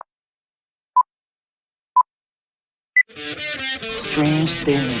Strange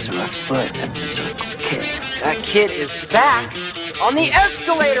things are afoot at the Circle K. That kid is back on the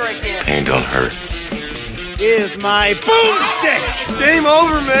escalator again. Pain don't hurt. Here's my boomstick! Game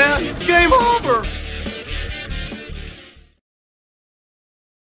over, man. It's game over.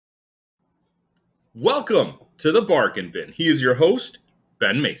 Welcome to the Bargain Bin. He is your host,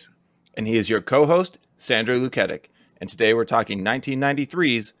 Ben Mason. And he is your co-host, Sandra Luketic. And today we're talking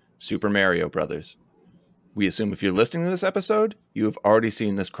 1993's Super Mario Brothers. We assume if you're listening to this episode, you have already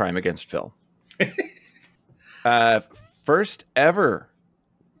seen this crime against Phil. First ever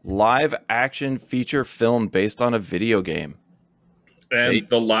live action feature film based on a video game. And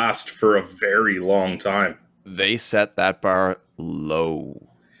the last for a very long time. They set that bar low.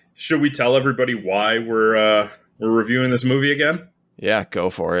 Should we tell everybody why we're reviewing this movie again? Yeah, go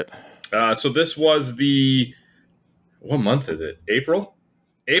for it. So this was what month is it? April?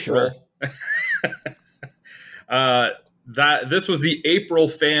 Sure. This was the April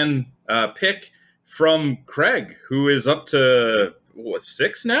fan pick from Craig, who is up to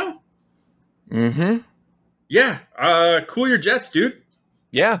 6 now? Mm-hmm. Yeah. Cool your jets, dude.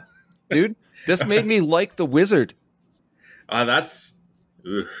 Yeah, dude. This made me like the Wizard. That's...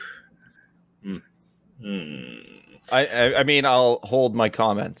 I mean, I'll hold my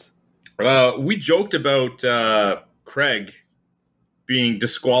comments. We joked about Craig being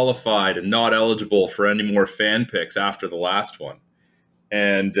disqualified and not eligible for any more fan picks after the last one.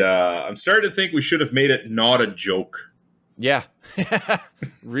 And I'm starting to think we should have made it not a joke. Yeah.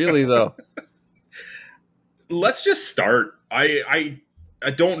 Really, though. Let's just start. I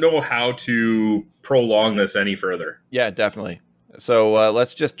don't know how to prolong this any further. Yeah, definitely. So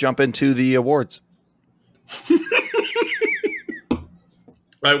let's just jump into the awards.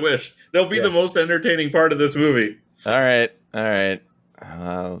 I wish. They'll be the most entertaining part of this movie. All right.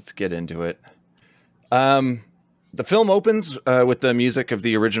 Let's get into it. The film opens with the music of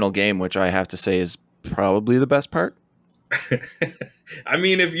the original game, which I have to say is probably the best part. I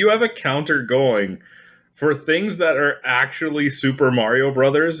mean, if you have a counter going for things that are actually Super Mario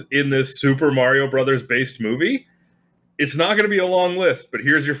Brothers in this Super Mario Brothers based movie, it's not going to be a long list, but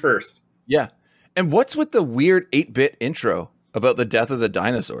here's your first. Yeah. And what's with the weird 8-bit intro about the death of the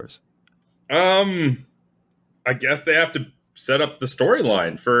dinosaurs? I guess they have to set up the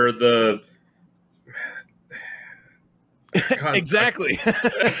storyline for the... God, exactly.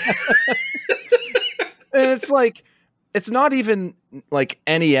 And it's like, it's not even like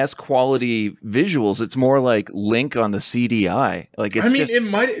NES quality visuals. It's more like Link on the CDI. Like,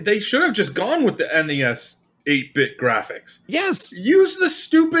 it's they should have just gone with the NES 8-bit graphics. Yes. Use the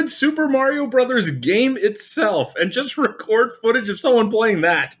stupid Super Mario Brothers game itself and just record footage of someone playing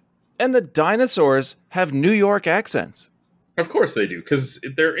that. And the dinosaurs have New York accents. Of course they do, because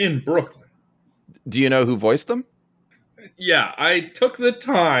they're in Brooklyn. Do you know who voiced them? Yeah, I took the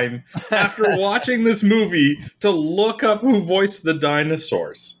time after watching this movie to look up who voiced the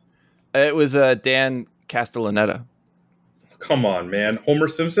dinosaurs. It was Dan Castellaneta. Come on, man. Homer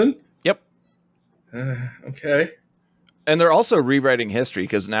Simpson? Yep. Okay. And they're also rewriting history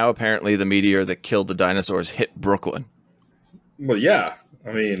because now apparently the meteor that killed the dinosaurs hit Brooklyn. Well, yeah.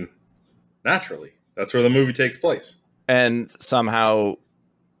 I mean, naturally. That's where the movie takes place. And somehow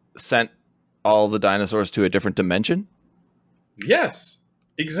sent all the dinosaurs to a different dimension? Yes,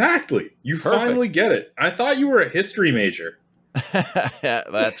 exactly. You Perfect. Finally get it. I thought you were a history major. Yeah,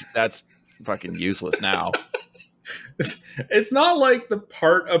 that's fucking useless now. It's not like the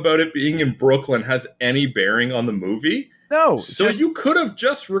part about it being in Brooklyn has any bearing on the movie. No. So you could have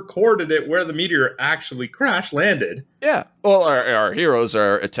just recorded it where the meteor actually crash landed. Yeah. Well, our heroes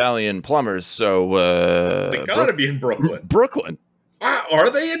are Italian plumbers, so... they gotta be in Brooklyn. Brooklyn. Are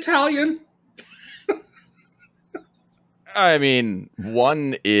they Italian? I mean,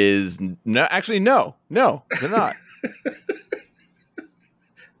 one is... No, actually, no, they're not.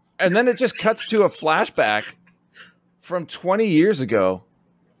 And then it just cuts to a flashback from 20 years ago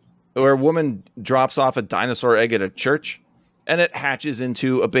where a woman drops off a dinosaur egg at a church and it hatches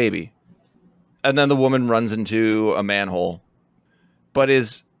into a baby. And then the woman runs into a manhole, but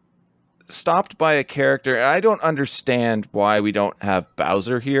is stopped by a character. I don't understand why we don't have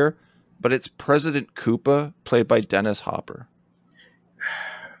Bowser here, but it's President Koopa, played by Dennis Hopper.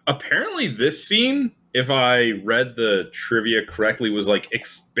 Apparently this scene, if I read the trivia correctly, was like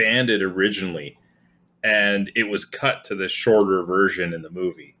expanded originally, and it was cut to this shorter version in the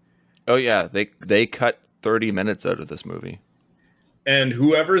movie. Oh yeah, they cut 30 minutes out of this movie. And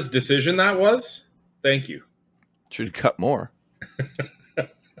whoever's decision that was, thank you. Should cut more.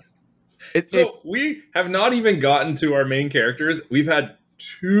 We have not even gotten to our main characters. We've had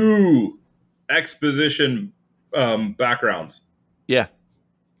 2 exposition backgrounds Yeah.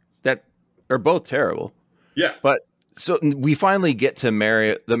 That are both terrible. Yeah. But so we finally get to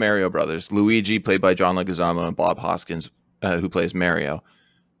the Mario brothers. Luigi, played by John Leguizamo, and Bob Hoskins, who plays Mario.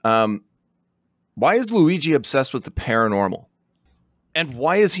 Why is Luigi obsessed with the paranormal? And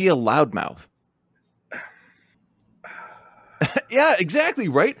why is he a loudmouth? Yeah, exactly,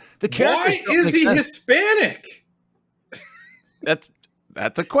 right? The Why is he Hispanic? That's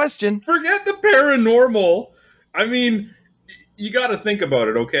a question. Forget the paranormal. I mean, you got to think about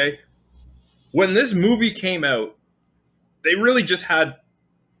it, okay? When this movie came out, they really just had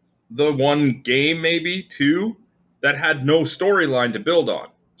the one game, maybe two, that had no storyline to build on.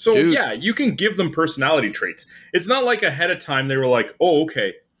 So, yeah, you can give them personality traits. It's not like ahead of time they were like, oh,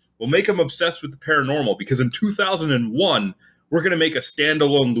 okay, we'll make them obsessed with the paranormal because in 2001, we're going to make a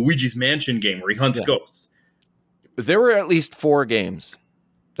standalone Luigi's Mansion game where he hunts ghosts. There were at least 4 games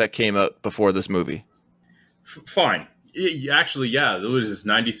that came out before this movie. Fine. Actually, yeah, it was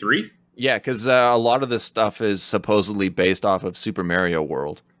 93. Yeah, because a lot of this stuff is supposedly based off of Super Mario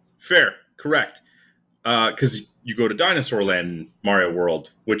World. Fair, correct. Because you go to Dinosaur Land Mario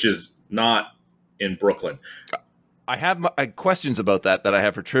World, which is not in Brooklyn. I have questions about that I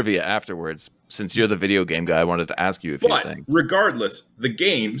have for trivia afterwards. Since you're the video game guy, I wanted to ask you a few things. But regardless, the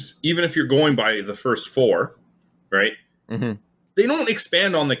games, even if you're going by the first 4, right? Mm-hmm. They don't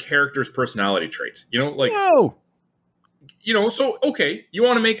expand on the character's personality traits. You know, like... No! You know, so, okay, you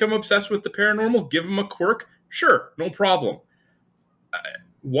want to make him obsessed with the paranormal? Give him a quirk? Sure, no problem.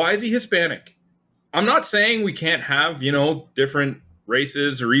 Why is he Hispanic? I'm not saying we can't have, you know, different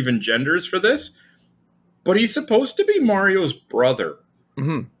races or even genders for this, but he's supposed to be Mario's brother.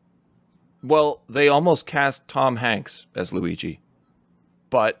 Mm-hmm. Well, they almost cast Tom Hanks as Luigi,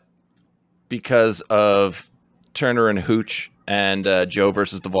 but because of Turner and Hooch and Joe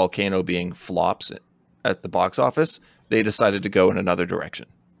versus the Volcano being flops at the box office, they decided to go in another direction.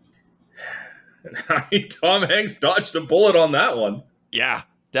 I mean, Tom Hanks dodged a bullet on that one. Yeah,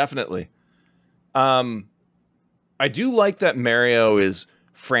 definitely. I do like that Mario is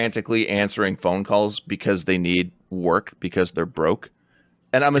frantically answering phone calls because they need work because they're broke.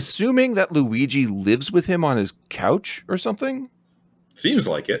 And I'm assuming that Luigi lives with him on his couch or something. Seems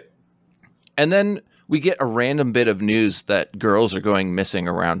like it. And then we get a random bit of news that girls are going missing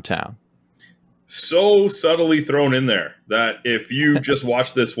around town. So subtly thrown in there that if you just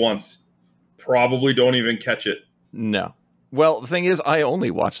watch this once, probably don't even catch it. No. Well, the thing is, I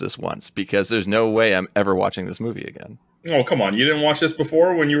only watched this once because there's no way I'm ever watching this movie again. Oh, come on. You didn't watch this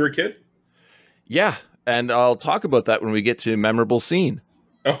before when you were a kid? Yeah, and I'll talk about that when we get to memorable scene.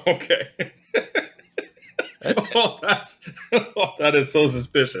 Oh, okay. That is so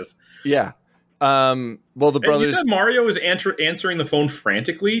suspicious. Yeah. Well, the brothers... And you said Mario is answering the phone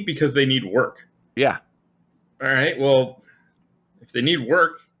frantically because they need work. Yeah. All right, well, if they need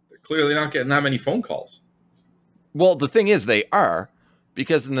work, they're clearly not getting that many phone calls. Well, the thing is, they are,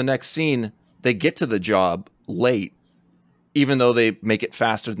 because in the next scene, they get to the job late, even though they make it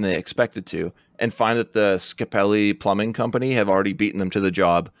faster than they expected to, and find that the Scapelli Plumbing Company have already beaten them to the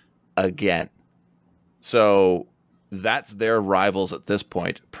job again. So that's their rivals at this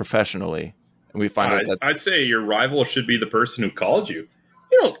point, professionally. And we find out that... I'd say your rival should be the person who called you.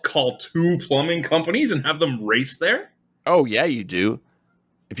 You don't call 2 plumbing companies and have them race there. Oh, yeah, you do.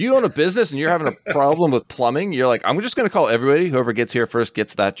 If you own a business and you're having a problem with plumbing, you're like, I'm just going to call everybody. Whoever gets here first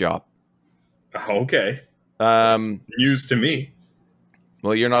gets that job. Okay. That's news to me.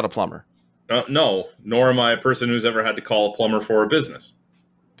 Well, you're not a plumber. No, nor am I a person who's ever had to call a plumber for a business.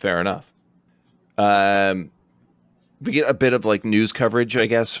 Fair enough. We get a bit of like news coverage, I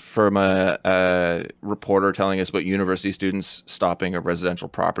guess, from a reporter telling us about university students stopping a residential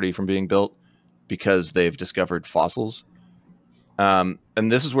property from being built because they've discovered fossils. And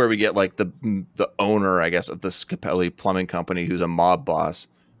this is where we get like the owner, I guess, of the Scapelli Plumbing Company, who's a mob boss,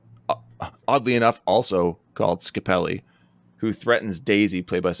 oddly enough, also called Scapelli, who threatens Daisy,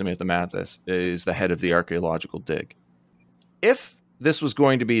 played by Samantha Mathis, is the head of the archaeological dig. If this was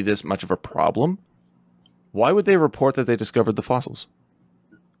going to be this much of a problem, why would they report that they discovered the fossils?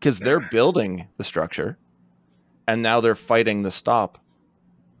 Because they're building the structure, and now they're fighting the stop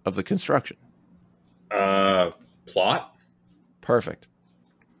of the construction. Plot? Perfect.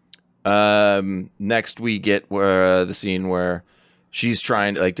 Next, we get the scene where Daisy's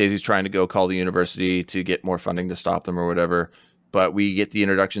trying to go call the university to get more funding to stop them or whatever. But we get the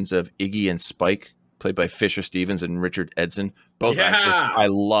introductions of Iggy and Spike, played by Fisher Stevens and Richard Edson. Both actors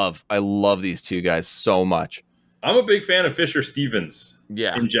I love these two guys so much. I'm a big fan of Fisher Stevens.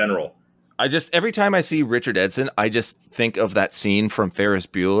 Yeah. In general. Every time I see Richard Edson, I just think of that scene from Ferris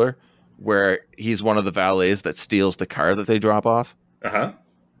Bueller where he's one of the valets that steals the car that they drop off. Uh-huh.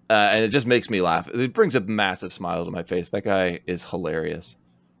 And it just makes me laugh. It brings a massive smile to my face. That guy is hilarious.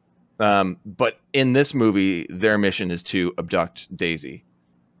 But in this movie, their mission is to abduct Daisy.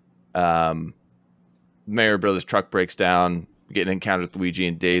 Mario Brothers' truck breaks down, get an encounter with Luigi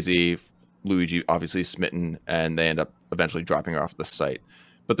and Daisy. Luigi obviously smitten, and they end up eventually dropping her off the site.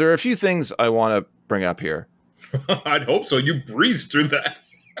 But there are a few things I want to bring up here. I'd hope so. You breezed through that.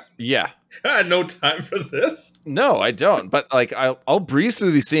 Yeah. I had no time for this. No, I don't. But like, I'll breeze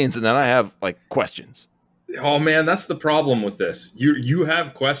through these scenes, and then I have like questions. Oh man, that's the problem with this. You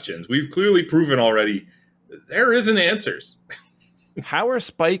have questions. We've clearly proven already there isn't answers. How are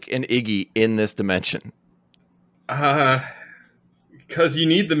Spike and Iggy in this dimension? Because you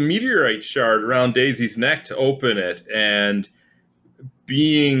need the meteorite shard around Daisy's neck to open it, and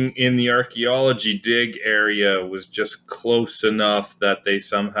being in the archaeology dig area was just close enough that they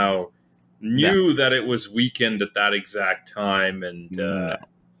somehow knew that it was weakened at that exact time. And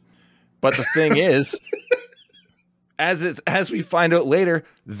But the thing is, as we find out later,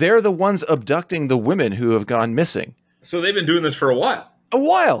 they're the ones abducting the women who have gone missing. So they've been doing this for a while. A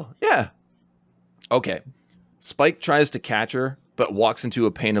while, yeah. Okay. Spike tries to catch her, but walks into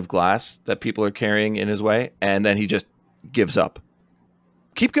a pane of glass that people are carrying in his way, and then he just gives up.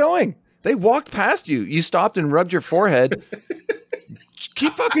 Keep going. They walked past you. You stopped and rubbed your forehead.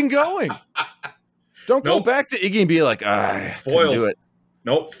 Keep fucking going. Don't go back to Iggy and be like, I foiled. Do it.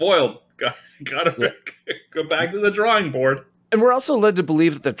 Nope, foiled. Gotta go back to the drawing board. And we're also led to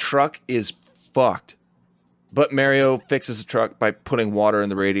believe that the truck is fucked. But Mario fixes the truck by putting water in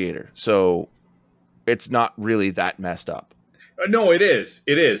the radiator. So it's not really that messed up. No, it is.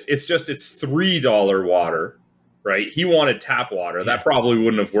 It is. It's just it's $3 water, right? He wanted tap water. Yeah. That probably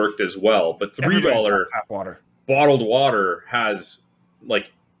wouldn't have worked as well. But $3 tap water. Bottled water has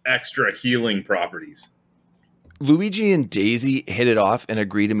like extra healing properties. Luigi and Daisy hit it off and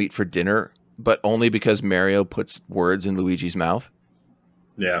agree to meet for dinner, but only because Mario puts words in Luigi's mouth.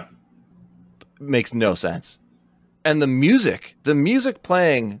 Yeah. Makes no sense. And the music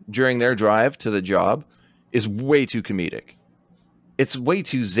playing during their drive to the job is way too comedic. It's way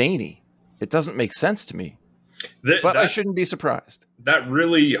too zany. It doesn't make sense to me. But I shouldn't be surprised. That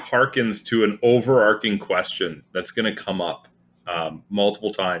really harkens to an overarching question that's going to come up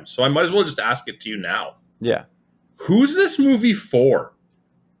multiple times. So I might as well just ask it to you now. Yeah. Who's this movie for?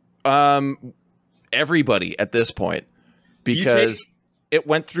 Everybody at this point. Because it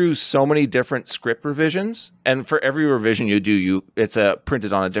went through so many different script revisions, and for every revision you do, it's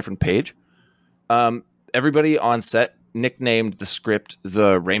printed on a different page. Everybody on set nicknamed the script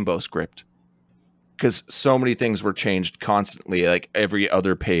the Rainbow Script because so many things were changed constantly. Like every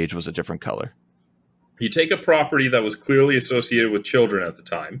other page was a different color. You take a property that was clearly associated with children at the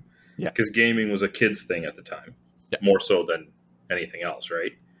time, because gaming was a kid's thing at the time, yeah. More so than anything else,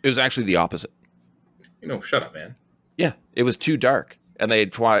 right? It was actually the opposite. Shut up, man. Yeah, it was too dark. And they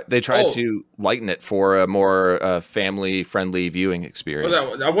tried to lighten it for a more family-friendly viewing experience.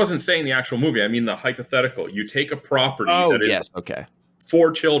 Well, I wasn't saying the actual movie. I mean the hypothetical. You take a property that is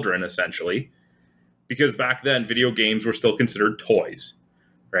for children, essentially, because back then video games were still considered toys,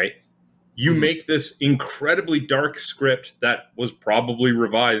 right? You make this incredibly dark script that was probably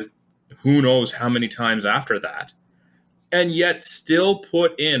revised who knows how many times after that, and yet still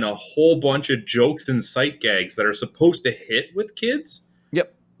put in a whole bunch of jokes and sight gags that are supposed to hit with kids.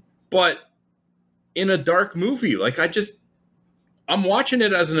 Yep. But in a dark movie, I'm watching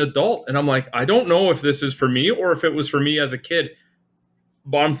it as an adult and I'm like, I don't know if this is for me or if it was for me as a kid,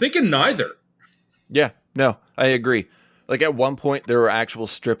 but I'm thinking neither. Yeah, no, I agree. Like at one point there were actual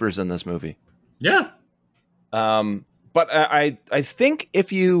strippers in this movie. Yeah. But I think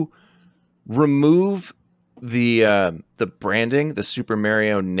if you remove the branding, the Super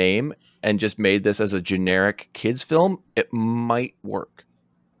Mario name, and just made this as a generic kids film, it might work.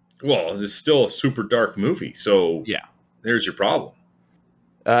 Well, it's still a super dark movie, so yeah, there's your problem.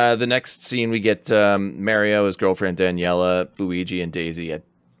 The next scene we get Mario, his girlfriend Daniela, Luigi, and Daisy at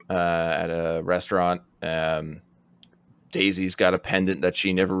a restaurant. Daisy's got a pendant that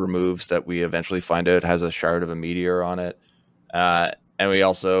she never removes that we eventually find out has a shard of a meteor on it. And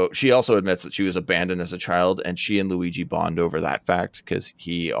she also admits that she was abandoned as a child, and she and Luigi bond over that fact because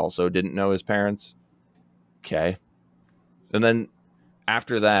he also didn't know his parents. Okay. And then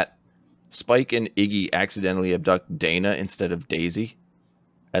after that, Spike and Iggy accidentally abduct Dana instead of Daisy.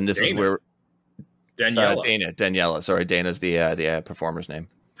 And this is where Daniela. Sorry, Dana's the performer's name.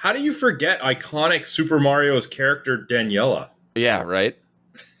 How do you forget iconic Super Mario's character Daniela? Yeah, right.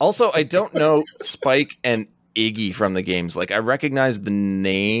 Also, I don't know Spike and Iggy from the games. Like I recognize the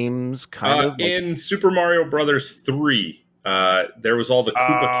names kind of in Super Mario Brothers 3. there was all the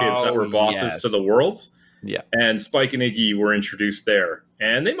Koopa kids that were bosses yes. to the worlds. Yeah. And Spike and Iggy were introduced there.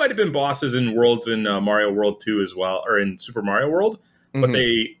 And they might have been bosses in worlds in Mario World 2 as well, or in Super Mario World, but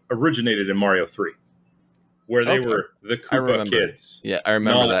they originated in Mario 3, where they were the Koopa kids. Yeah, I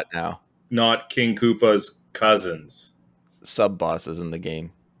remember that now. Not King Koopa's cousins. Sub-bosses in the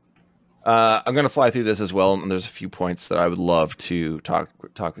game. I'm going to fly through this as well, and there's a few points that I would love to talk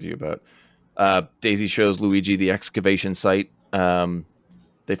with you about. Daisy shows Luigi the excavation site.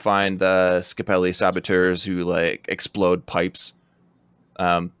 They find the Scapelli saboteurs who like explode pipes.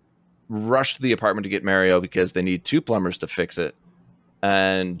 Rush to the apartment to get Mario because they need 2 plumbers to fix it.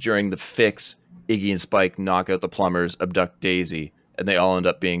 And during the fix, Iggy and Spike knock out the plumbers, abduct Daisy, and they all end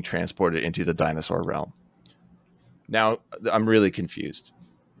up being transported into the dinosaur realm. Now, I'm really confused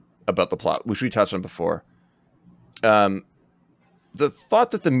about the plot, which we touched on before. The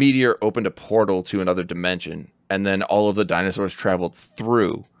thought that the meteor opened a portal to another dimension and then all of the dinosaurs traveled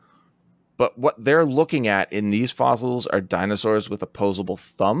through. But what they're looking at in these fossils are dinosaurs with opposable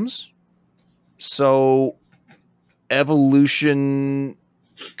thumbs. So evolution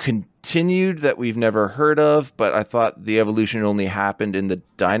continued that we've never heard of, but I thought the evolution only happened in the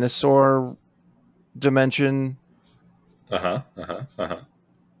dinosaur dimension.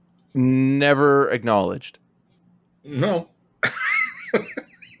 Never acknowledged. No.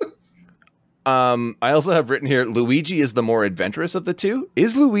 I also have written here, Luigi is the more adventurous of the two.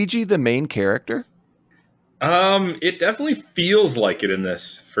 Is Luigi the main character? It definitely feels like it in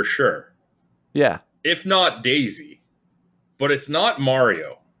this, for sure. Yeah. If not Daisy. But it's not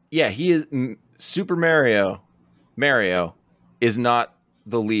Mario. Yeah, he is. Super Mario. Mario is not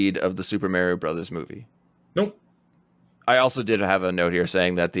the lead of the Super Mario Brothers movie. Nope. I also did have a note here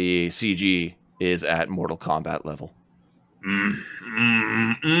saying that the CG is at Mortal Kombat level.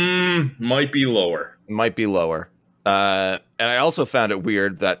 Might be lower. Might be lower. And I also found it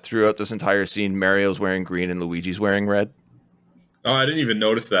weird that throughout this entire scene, Mario's wearing green and Luigi's wearing red. Oh, I didn't even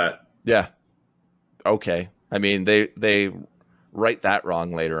notice that. Yeah. Okay. I mean, they write that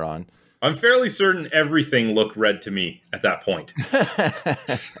wrong later on. I'm fairly certain everything looked red to me at that point.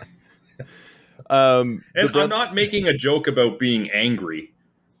 And I'm not making a joke about being angry.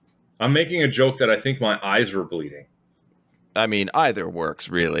 I'm making a joke that I think my eyes were bleeding. I mean, either works,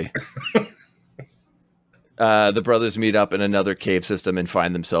 really. The brothers meet up in another cave system and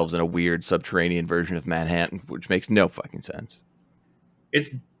find themselves in a weird subterranean version of Manhattan, which makes no fucking sense.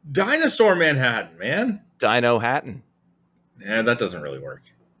 It's Dinosaur Manhattan, man. Dino Hatton. Yeah, that doesn't really work.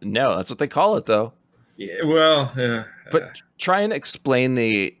 No, that's what they call it, though. Yeah, well, yeah. But try and explain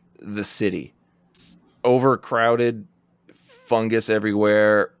the city. It's overcrowded, fungus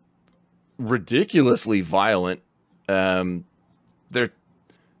everywhere, ridiculously violent. Their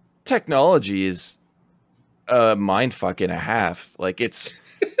technology is a mindfuck and a half. Like it's,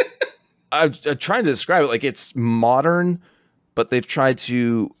 I'm trying to describe it. Like it's modern, but they've tried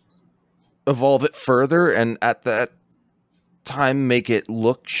to evolve it further, and at that time make it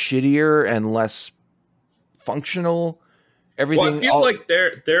look shittier and less functional. Everything. Well, I feel like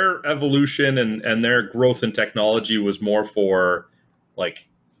their evolution and their growth in technology was more for like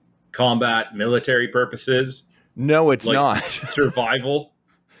combat, military purposes. No, it's like not. Survival.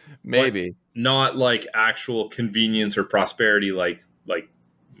 Maybe. Not like actual convenience or prosperity like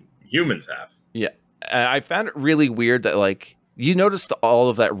humans have. Yeah. And I found it really weird that like you noticed all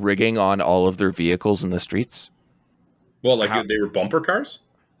of that rigging on all of their vehicles in the streets. Well, like they were bumper cars?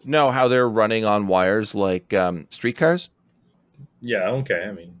 No, how they're running on wires like streetcars. Yeah, okay.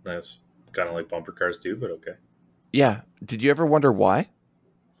 I mean, that's kind of like bumper cars too, but okay. Yeah. Did you ever wonder why?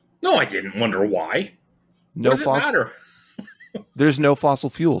 No, I didn't wonder why. No what does it matter? There's no fossil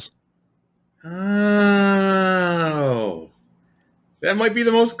fuels. Oh. That might be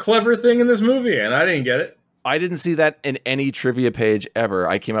the most clever thing in this movie, and I didn't get it. I didn't see that in any trivia page ever.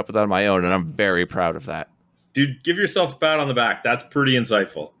 I came up with that on my own, and I'm very proud of that. Dude, give yourself a pat on the back. That's pretty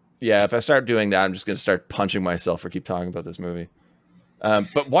insightful. Yeah, if I start doing that, I'm just going to start punching myself for keep talking about this movie.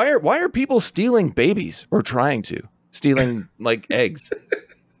 But why are people stealing babies or trying to? Stealing, like, eggs?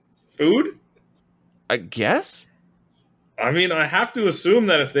 Food? I guess? I mean, I have to assume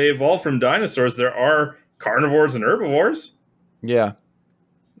that if they evolved from dinosaurs, there are carnivores and herbivores. Yeah.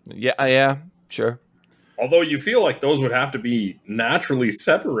 Yeah, sure. Although you feel like those would have to be naturally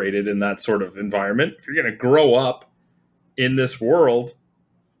separated in that sort of environment. If you're going to grow up in this world,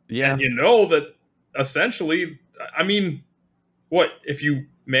 yeah, and you know that essentially, I mean, what, if you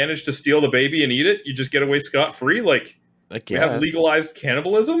manage to steal the baby and eat it, you just get away scot-free? Like, we have legalized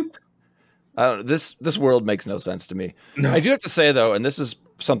cannibalism? I don't know. This world makes no sense to me. No. I do have to say, though, and this is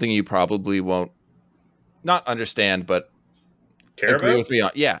something you probably won't not understand, but care agree about. with me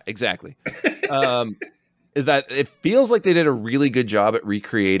on. Yeah, exactly. Is that it feels like they did a really good job at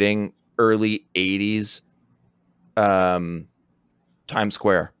recreating early 80s Times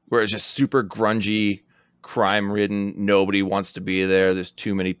Square, where it's just super grungy, crime-ridden, nobody wants to be there, there's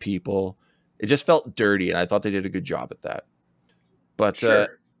too many people. It just felt dirty, and I thought they did a good job at that. But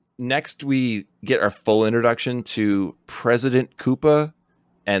Sure. next we get our full introduction to President Koopa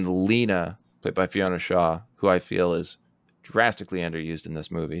and Lena, played by Fiona Shaw, who I feel is drastically underused in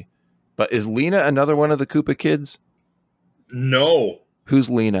this movie. But is Lena another one of the Koopa kids? No, Who's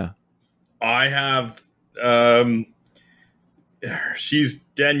Lena? I have. She's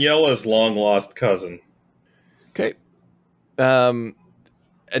Daniela's long lost cousin. Okay. And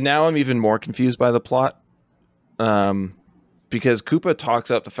now I'm even more confused by the plot. Because Koopa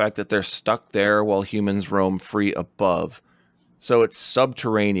talks up the fact that they're stuck there while humans roam free above. So it's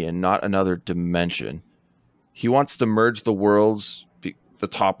subterranean, not another dimension. He wants to merge the worlds. The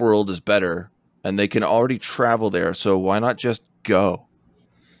top world is better, and they can already travel there, so why not just go?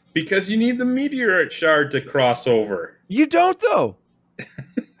 Because you need the meteorite shard to cross over. You don't, though.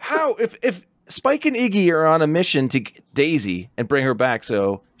 How? If Spike and Iggy are on a mission to get Daisy and bring her back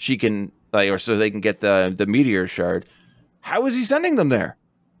so she can, or so they can get the meteor shard, how is he sending them there?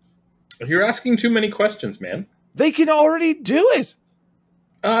 You're asking too many questions, man. They can already do it.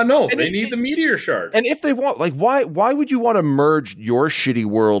 No, And they need the meteor shard. And if they want, why would you want to merge your shitty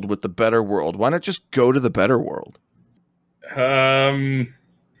world with the better world? Why not just go to the better world?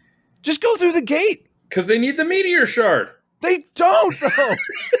 Just go through the gate. Because they need the meteor shard. They don't, though.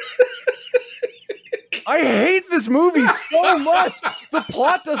 I hate this movie so much. The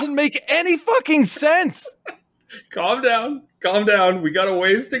plot doesn't make any fucking sense. Calm down. Calm down. We got a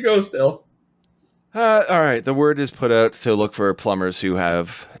ways to go still. All right, the word is put out to look for plumbers who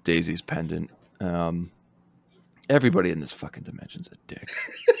have Daisy's pendant. Everybody in this fucking dimension's a dick.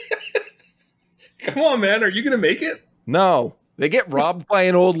 Come on, man. Are you going to make it? No, they get robbed by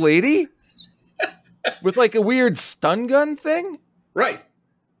an old lady with like a weird stun gun thing. Right.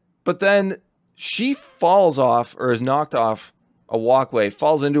 But then she falls off or is knocked off a walkway,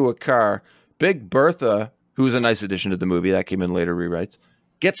 falls into a car. Big Bertha, who was a nice addition to the movie, that came in later rewrites,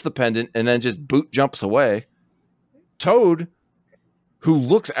 gets the pendant and then just boot jumps away. Toad, who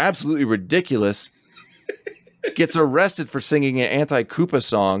looks absolutely ridiculous, gets arrested for singing an anti-Koopa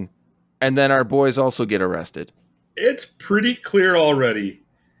song, and then our boys also get arrested. It's pretty clear already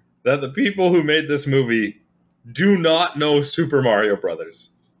that the people who made this movie do not know Super Mario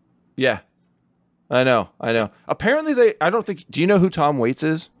Brothers. Yeah. I know. Apparently do you know who Tom Waits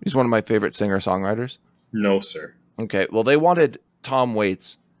is? He's one of my favorite singer-songwriters. No, sir. Okay, well, they wanted Tom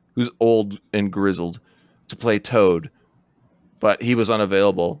Waits, who's old and grizzled, to play Toad, but he was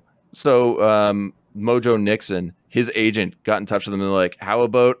unavailable. So Mojo Nixon, his agent, got in touch with them and they're like, how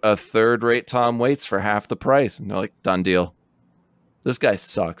about a third-rate Tom Waits for half the price? And they're like, done deal. This guy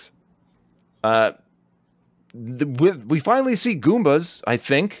sucks. We finally see Goombas, I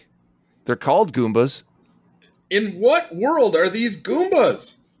think. They're called Goombas. In what world are these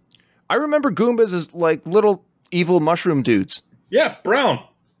Goombas? I remember Goombas as like little evil mushroom dudes. Yeah, brown.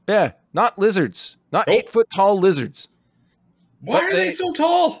 Yeah, not lizards. Not Nope. 8-foot tall lizards. Why But are they so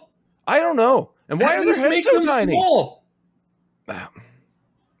tall? I don't know. And why At are their least heads make so them tiny? small.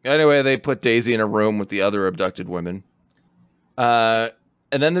 Anyway, they put Daisy in a room with the other abducted women. And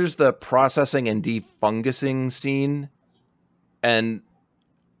then there's the processing and defungusing scene. And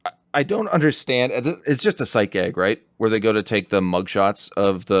I don't understand. It's just a psych gag, right? Where they go to take the mugshots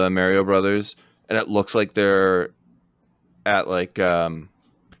of the Mario Brothers, and it looks like they're at like a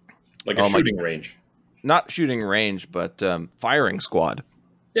shooting range. Not shooting range, but firing squad.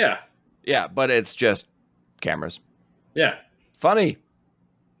 Yeah. Yeah, but it's just cameras. Yeah. Funny.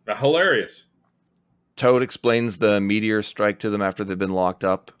 Hilarious. Toad explains the meteor strike to them after they've been locked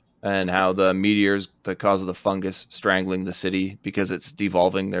up, and how the meteor's the cause of the fungus strangling the city because it's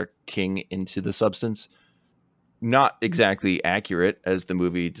devolving their king into the substance. Not exactly accurate, as the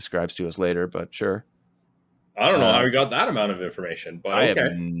movie describes to us later, but sure. I don't know how we got that amount of information, but I okay.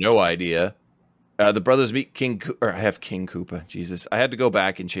 have no idea. The brothers meet King Koopa. Jesus, I had to go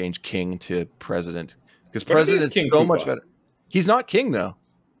back and change King to President because But it is President's King so Koopa. much better. He's not King though.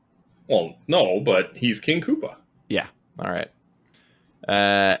 Well, no, but he's King Koopa. Yeah. All right.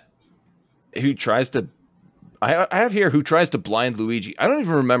 Who tries to? I have here who tries to blind Luigi. I don't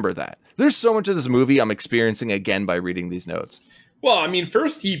even remember that. There's so much of this movie I'm experiencing again by reading these notes. Well, I mean,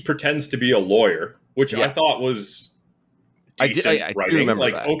 first he pretends to be a lawyer, which Yeah. I thought was decent I do writing. remember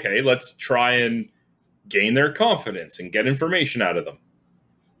Like, that. okay, let's try and gain their confidence and get information out of them.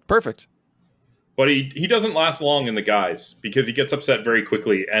 Perfect. But he doesn't last long in the guise because he gets upset very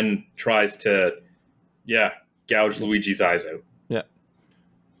quickly and tries to, gouge Luigi's eyes out. Yeah.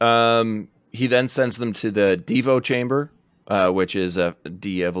 He then sends them to the Devo chamber, which is a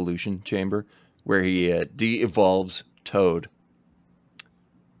de-evolution chamber, where he de-evolves Toad.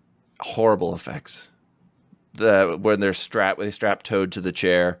 Horrible effects. When they strap Toad to the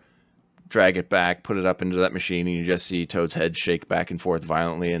chair, drag it back, put it up into that machine, and you just see Toad's head shake back and forth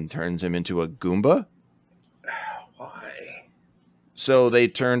violently and turns him into a Goomba. Why? So they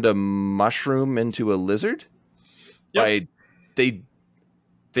turned a mushroom into a lizard? Yep.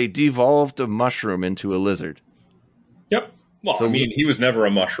 They devolved a mushroom into a lizard. Yep. Well, So he was never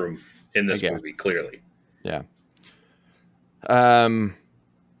a mushroom in this I guess. movie, clearly. Yeah.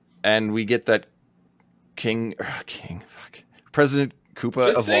 And we get that President Koopa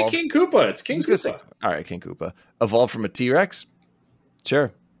Just say evolved. King Koopa. It's King I was gonna say, Koopa. all right, King Koopa evolved from a T-Rex.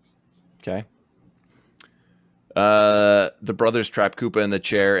 Sure. Okay. The brothers trap Koopa in the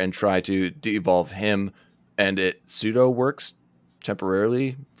chair and try to de-evolve him, and it pseudo works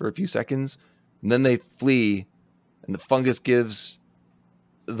temporarily for a few seconds. And then they flee, and the fungus gives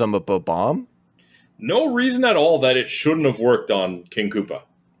them a bomb. No reason at all that it shouldn't have worked on King Koopa.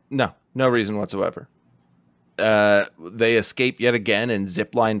 No reason whatsoever. They escape yet again and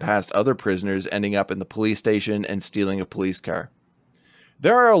zipline past other prisoners, ending up in the police station and stealing a police car.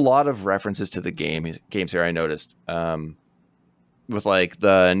 There are a lot of references to the games here, I noticed. With like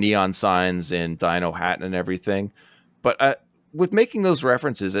the neon signs in Dino Hatton and everything. But with making those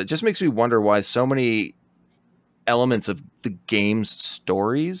references, it just makes me wonder why so many elements of the game's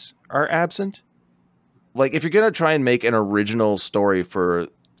stories are absent. Like, if you're going to try and make an original story for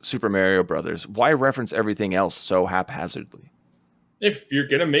Super Mario Brothers, why reference everything else so haphazardly? If you're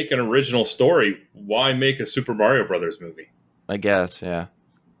going to make an original story, why make a Super Mario Brothers movie? I guess, yeah.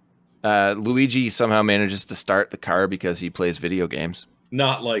 Luigi somehow manages to start the car because he plays video games.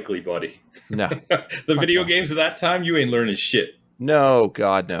 Not likely, buddy. No. The video games of that time, you ain't learning shit. No,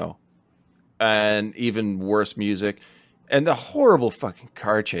 God, no. And even worse music. And the horrible fucking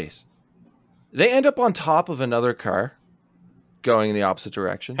car chase. They end up on top of another car, going in the opposite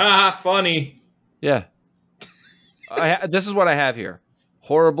direction. Ha, funny. Yeah. This is what I have here.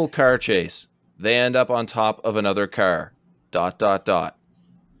 Horrible car chase. They end up on top of another car. ...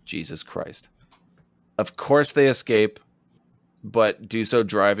 Jesus Christ. Of course they escape, but do so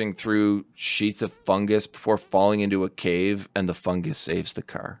driving through sheets of fungus before falling into a cave, and the fungus saves the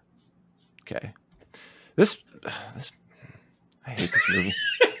car. Okay. This I hate this movie.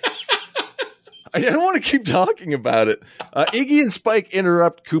 I don't want to keep talking about it. Iggy and Spike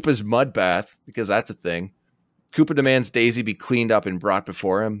interrupt Koopa's mud bath, because that's a thing. Koopa demands Daisy be cleaned up and brought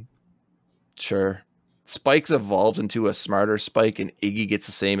before him. Sure. Spike's evolved into a smarter Spike, and Iggy gets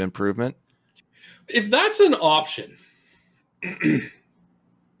the same improvement. If that's an option,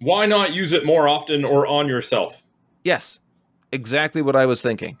 why not use it more often or on yourself? Yes. Exactly what I was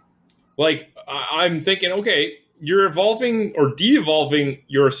thinking. Like, I'm thinking, okay, you're evolving or de-evolving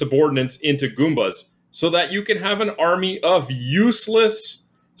your subordinates into Goombas so that you can have an army of useless,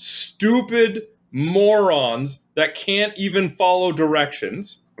 stupid morons that can't even follow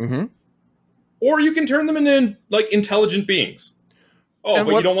directions. Mm-hmm. Or you can turn them into, like, intelligent beings. Oh, And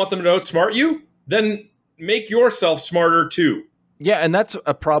but you don't want them to outsmart you? Then make yourself smarter, too. Yeah, and that's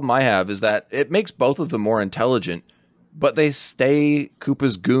a problem I have, is that it makes both of them more intelligent, but they stay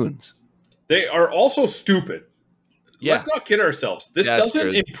Koopa's goons. They are also stupid. Yeah. Let's not kid ourselves. This Yeah, that's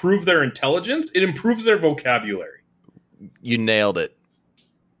doesn't true. improve their intelligence. It improves their vocabulary. You nailed it.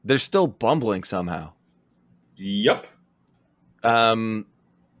 They're still bumbling somehow. Yep.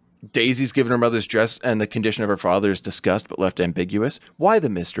 Daisy's given her mother's dress, and the condition of her father is discussed but left ambiguous. Why the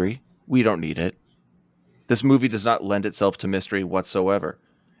mystery? We don't need it. This movie does not lend itself to mystery whatsoever.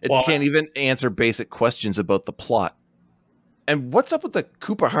 It Well, can't even answer basic questions about the plot. And what's up with the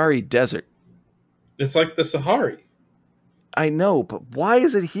Koopahari Desert? It's like the Sahari. I know, but why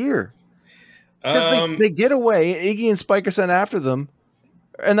is it here? Because they get away, Iggy and Spike are sent after them,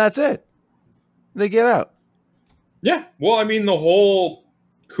 and that's it. They get out. Yeah. Well, I mean, the whole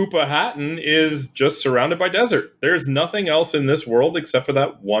Koopa Hatton is just surrounded by desert. There's nothing else in this world except for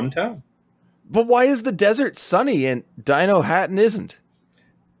that one town. But why is the desert sunny and Dino Hatton isn't?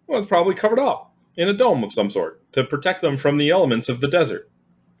 Well, it's probably covered up in a dome of some sort to protect them from the elements of the desert.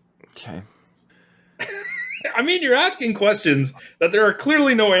 Okay. I mean, you're asking questions that there are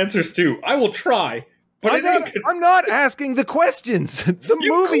clearly no answers to. I will try, but I'm not asking the questions. The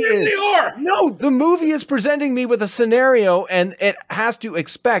you movie clearly is. are. No, the movie is presenting me with a scenario, and it has to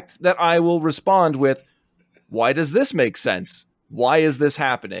expect that I will respond with, why does this make sense? Why is this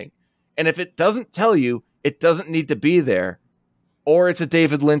happening? And if it doesn't tell you, it doesn't need to be there, or it's a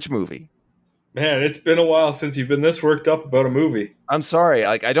David Lynch movie. Man, it's been a while since you've been this worked up about a movie. I'm sorry.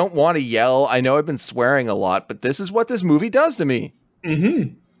 Like, I don't want to yell. I know I've been swearing a lot, but this is what this movie does to me.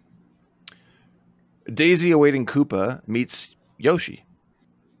 Mm-hmm. Daisy awaiting Koopa meets Yoshi.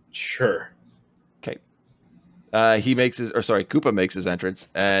 Sure. Okay. Koopa makes his entrance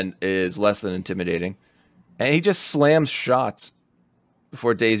and is less than intimidating. And he just slams shots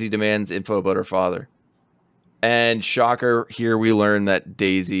before Daisy demands info about her father. And shocker, here we learn that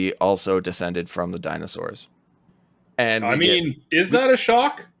Daisy also descended from the dinosaurs. And is that a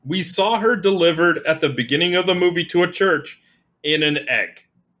shock? We saw her delivered at the beginning of the movie to a church in an egg.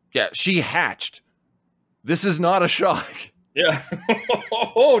 Yeah, she hatched. This is not a shock. Yeah.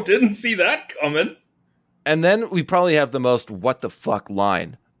 Oh, didn't see that coming. And then we probably have the most what the fuck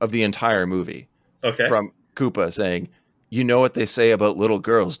line of the entire movie. Okay. From Koopa saying, "You know what they say about little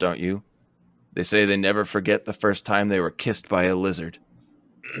girls, don't you? They say they never forget the first time they were kissed by a lizard."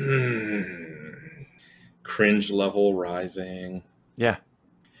 Cringe level rising. Yeah.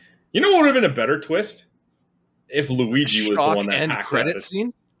 You know what would have been a better twist? If Luigi was the one that end hacked credit out of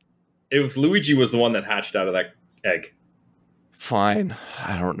scene? If Luigi was the one that hatched out of that egg. Fine.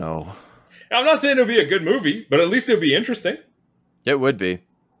 I don't know. I'm not saying it would be a good movie, but at least it would be interesting. It would be.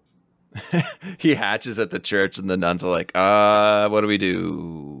 He hatches at the church and the nuns are like, what do we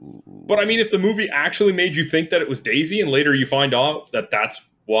do? But I mean, if the movie actually made you think that it was Daisy and later you find out that that's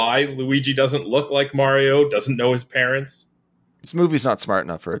why Luigi doesn't look like Mario, doesn't know his parents. This movie's not smart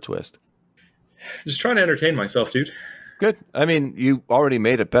enough for a twist. Just trying to entertain myself, dude. Good. I mean, you already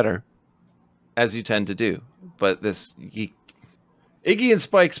made it better, as you tend to do. But Iggy and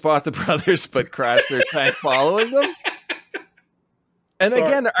Spike spot the brothers, but crash their tank following them. And Sorry.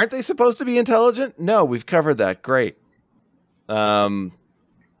 Again, aren't they supposed to be intelligent? No, we've covered that. Great. They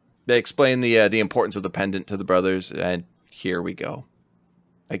explain the importance of the pendant to the brothers, and here we go.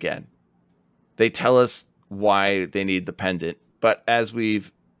 Again, they tell us why they need the pendant, but as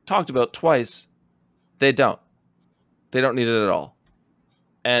we've talked about twice, they don't. They don't need it at all.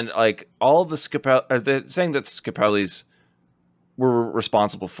 And like all the they're saying that Scapellis were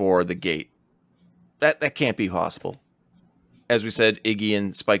responsible for the gate. That can't be possible. As we said, Iggy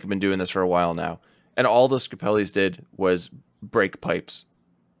and Spike have been doing this for a while now. And all the Scapellis did was break pipes.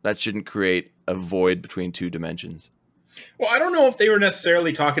 That shouldn't create a void between two dimensions. Well, I don't know if they were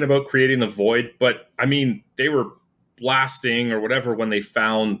necessarily talking about creating the void, but I mean, they were blasting or whatever when they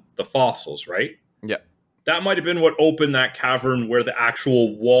found the fossils, right? Yeah. That might have been what opened that cavern where the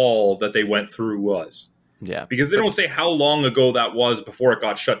actual wall that they went through was. Yeah. Because they don't say how long ago that was before it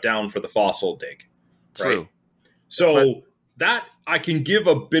got shut down for the fossil dig. Right? True. So that I can give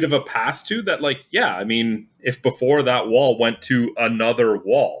a bit of a pass to that, like, yeah, I mean, if before that wall went to another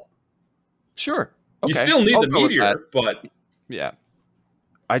wall. Sure. You Okay. still need I'll the go with meteor, that. but Yeah.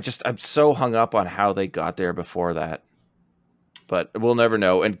 I'm so hung up on how they got there before that. But we'll never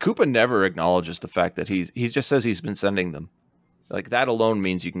know. And Koopa never acknowledges the fact that he just says he's been sending them. Like, that alone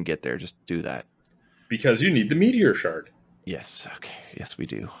means you can get there. Just do that. because you need the meteor shard. Yes. Okay. Yes, we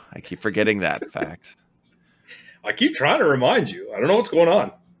do. I keep forgetting that fact. I keep trying to remind you. I don't know what's going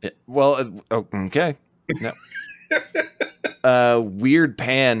on. Okay. No. Weird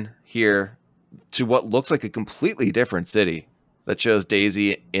pan here to what looks like a completely different city that shows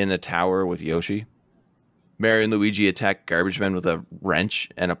Daisy in a tower with Yoshi. Mario and Luigi attack garbage men with a wrench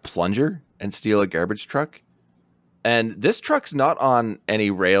and a plunger and steal a garbage truck. And this truck's not on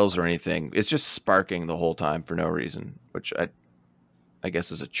any rails or anything. It's just sparking the whole time for no reason, which I guess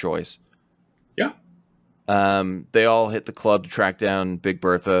is a choice. Yeah. They all hit the club to track down Big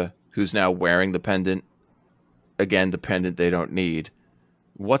Bertha, who's now wearing the pendant. Again, the pendant they don't need.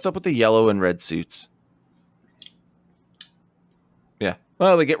 What's up with the yellow and red suits? Yeah.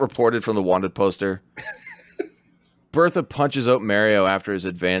 Well, they get reported from the wanted poster. Bertha punches out Mario after his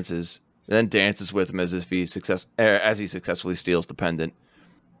advances, and then dances with him as he successfully steals the pendant.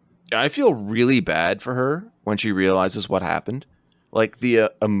 I feel really bad for her when she realizes what happened. Like,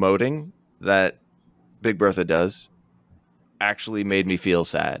 the emoting that Big Bertha does actually made me feel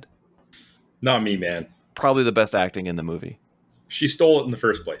sad. Not me, man. Probably the best acting in the movie. She stole it in the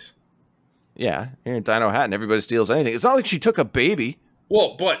first place. Yeah, here in Dino Hat and everybody steals anything. It's not like she took a baby.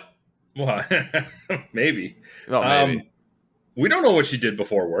 Well, maybe. Well, maybe. We don't know what she did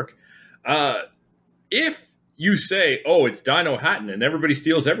before work. If you say, oh, it's Dino Hatton and everybody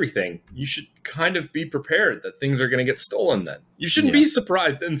steals everything, you should kind of be prepared that things are going to get stolen then. You shouldn't be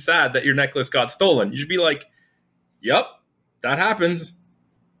surprised and sad that your necklace got stolen. You should be like, yep, that happens.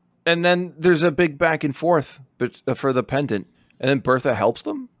 And then there's a big back and forth for the pendant. And then Bertha helps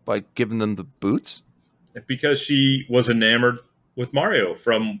them by giving them the boots? Because she was enamored with Mario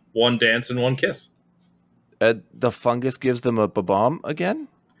from one dance and one kiss. The fungus gives them a bomb again?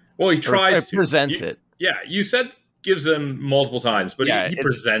 Well, he tries to. Presents it. Yeah, you said gives them multiple times, but he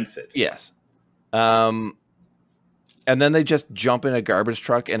presents it. Yes. And then they just jump in a garbage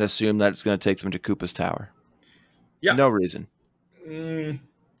truck and assume that it's going to take them to Koopa's tower. Yeah. No reason.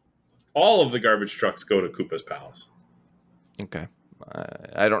 All of the garbage trucks go to Koopa's palace. Okay.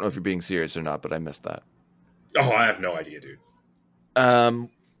 I don't know if you're being serious or not, but I missed that. Oh, I have no idea, dude.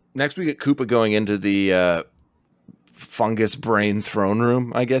 Next we get Koopa going into the fungus brain throne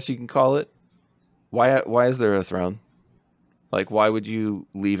room, I guess you can call it. Why is there a throne? Like, why would you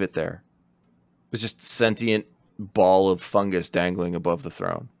leave it there? It's just a sentient ball of fungus dangling above the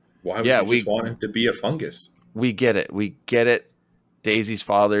throne. Why would you just want him to be a fungus? We get it. Daisy's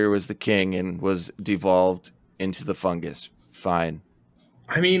father was the king and was devolved into the fungus. Fine.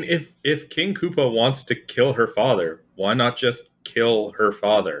 I mean, if King Koopa wants to kill her father, why not just kill her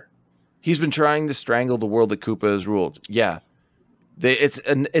father? He's been trying to strangle the world that Koopa has ruled. Yeah.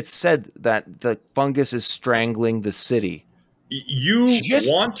 It's said that the fungus is strangling the city. You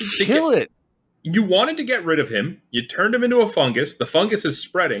wanted to kill it. You wanted to get rid of him. You turned him into a fungus. The fungus is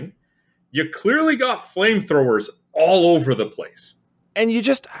spreading. You clearly got flamethrowers all over the place. And you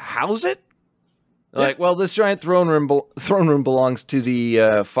just house it? Yeah. Like, well, this giant throne room belongs to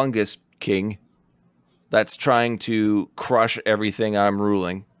the fungus king that's trying to crush everything I'm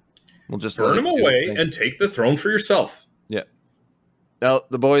ruling. We'll just burn him away and take the throne for yourself. Yeah. Now,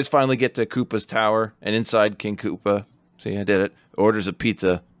 the boys finally get to Koopa's tower, and inside King Koopa, see, I did it, orders a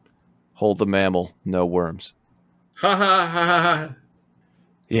pizza. Hold the mammal, no worms. Ha ha ha ha ha.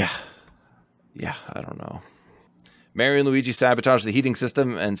 Yeah, I don't know. Mario and Luigi sabotage the heating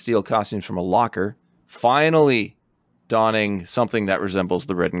system and steal costumes from a locker, finally donning something that resembles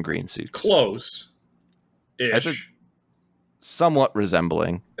the red and green suits. Close-ish. Somewhat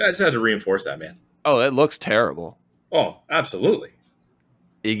resembling. I just had to reinforce that, man. Oh, it looks terrible. Oh, absolutely.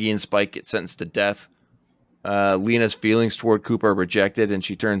 Iggy and Spike get sentenced to death. Lena's feelings toward Koopa are rejected, and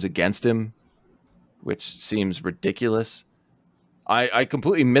she turns against him, which seems ridiculous. I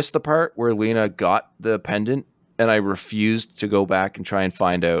completely missed the part where Lena got the pendant, and I refused to go back and try and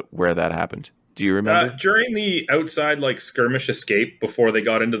find out where that happened. Do you remember? During the outside skirmish escape before they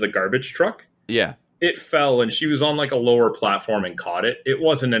got into the garbage truck? Yeah. It fell, and she was on a lower platform and caught it. It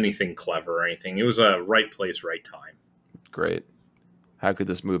wasn't anything clever or anything. It was a right place, right time. Great. How could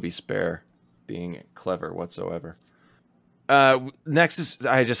this movie spare being clever whatsoever? Next is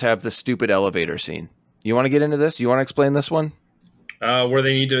I just have the stupid elevator scene. You want to get into this? You want to explain this one? Where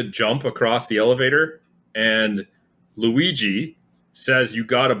they need to jump across the elevator, and Luigi says, "You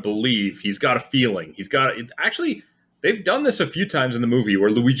gotta believe." He's got a feeling. Actually, they've done this a few times in the movie where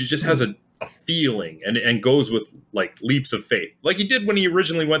Luigi just has a feeling and goes with leaps of faith, like he did when he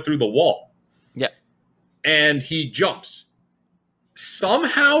originally went through the wall. Yeah, and he jumps.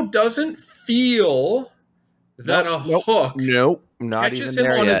 Somehow doesn't feel that hook not catches even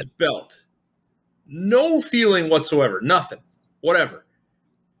him there on yet. his belt. No feeling whatsoever. Nothing. Whatever.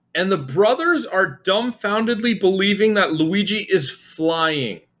 And the brothers are dumbfoundedly believing that Luigi is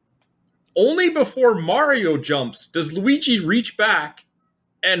flying. Only before Mario jumps does Luigi reach back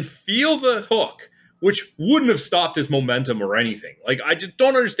and feel the hook, which wouldn't have stopped his momentum or anything. I just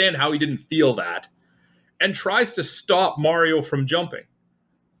don't understand how he didn't feel that, and tries to stop Mario from jumping.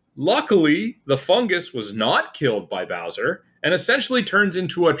 Luckily, the fungus was not killed by Bowser and essentially turns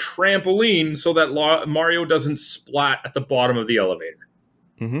into a trampoline so that Mario doesn't splat at the bottom of the elevator.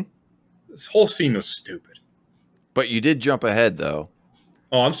 Mm-hmm. This whole scene was stupid. But you did jump ahead, though.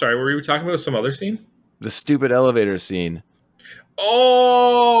 Oh, I'm sorry. Were you talking about some other scene? The stupid elevator scene.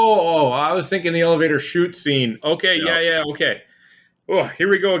 Oh, I was thinking the elevator shoot scene. Okay, yeah, okay. Oh, here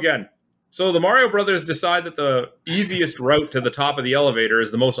we go again. So the Mario Brothers decide that the easiest route to the top of the elevator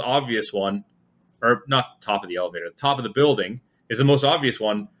is the most obvious one. Or not the top of the elevator. The top of the building is the most obvious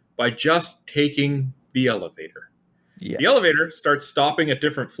one by just taking the elevator. Yes. The elevator starts stopping at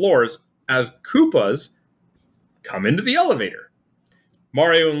different floors as Koopas come into the elevator.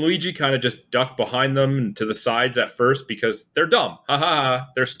 Mario and Luigi kind of just duck behind them and to the sides at first because they're dumb. Ha ha ha,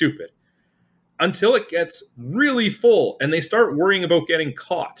 they're stupid. Until it gets really full and they start worrying about getting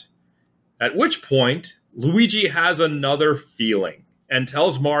caught. At which point, Luigi has another feeling and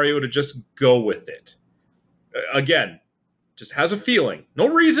tells Mario to just go with it. Again, just has a feeling. No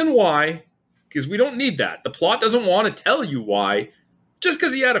reason why, because we don't need that. The plot doesn't want to tell you why, just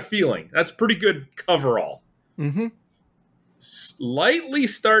because he had a feeling. That's pretty good coverall. Mm-hmm. Slightly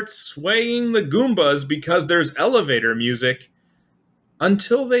starts swaying the Goombas because there's elevator music,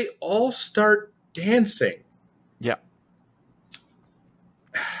 until they all start dancing. Yeah.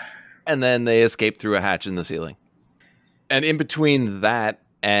 And then they escape through a hatch in the ceiling. And in between that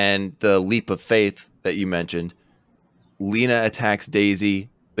and the leap of faith that you mentioned, Lena attacks Daisy,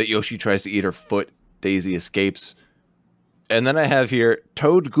 but Yoshi tries to eat her foot. Daisy escapes. And then I have here,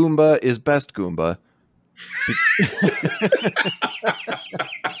 Toad Goomba is best Goomba.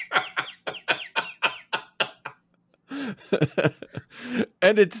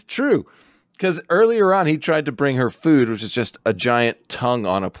 And it's true. Because earlier on, he tried to bring her food, which is just a giant tongue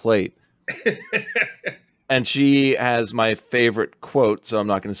on a plate. And she has my favorite quote, so I'm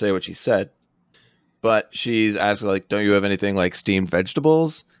not going to say what she said. But she's asking, like, don't you have anything like steamed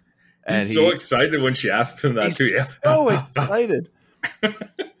vegetables? And he's so excited when she asks him that, too. Yeah. So excited.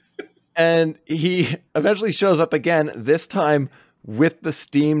 And he eventually shows up again, this time with the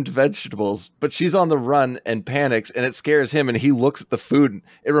steamed vegetables. But she's on the run and panics, and it scares him, and he looks at the food.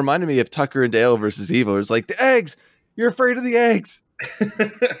 It reminded me of Tucker and Dale versus Evil. It's like, the eggs! You're afraid of the eggs!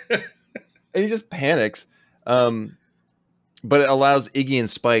 And he just panics. But it allows Iggy and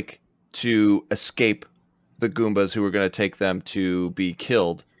Spike to escape the Goombas who were going to take them to be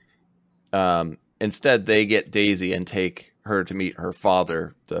killed. Instead, they get Daisy and take her to meet her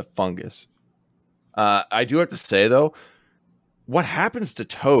father, the fungus. I do have to say, though, what happens to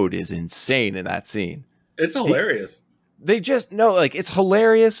Toad is insane in that scene. It's hilarious. They just, no, like, it's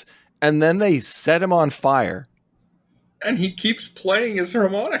hilarious, and then they set him on fire. And he keeps playing his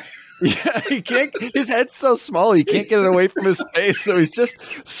harmonica. Yeah, he can't. His head's so small, he can't get it away from his face, so he's just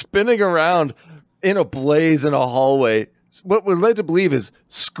spinning around in a blaze in a hallway. What we're led to believe is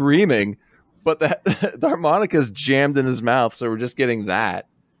screaming, but the harmonica's jammed in his mouth, so we're just getting that.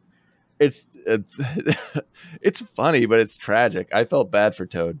 It's funny, but it's tragic. I felt bad for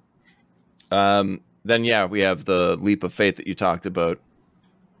Toad. Then, yeah, we have the leap of faith that you talked about.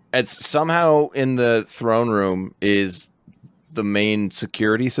 It's somehow in the throne room is the main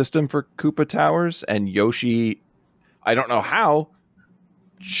security system for Koopa Towers, and Yoshi, I don't know how,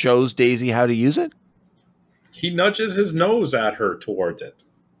 shows Daisy how to use it. He nudges his nose at her towards it.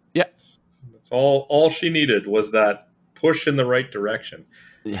 Yes. That's all she needed was that push in the right direction.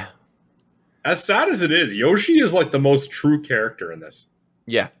 Yeah. As sad as it is, Yoshi is like the most true character in this.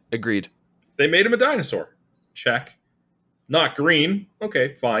 Yeah, agreed. They made him a dinosaur. Check. Not green.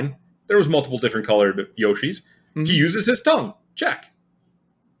 Okay, fine. There was multiple different colored Yoshis. Mm-hmm. He uses his tongue. Check.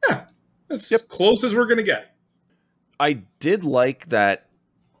 Yeah. That's as close as we're going to get. I did like that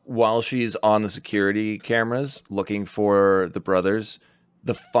while she's on the security cameras looking for the brothers,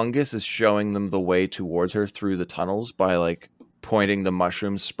 the fungus is showing them the way towards her through the tunnels by like pointing the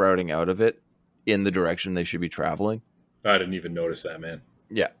mushrooms sprouting out of it in the direction they should be traveling. I didn't even notice that, man.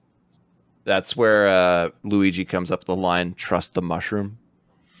 Yeah. That's where Luigi comes up the line, trust the mushroom,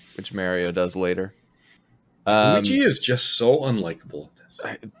 which Mario does later. Luigi is just so unlikable at this.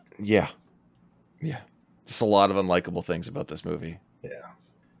 Yeah. Just a lot of unlikable things about this movie.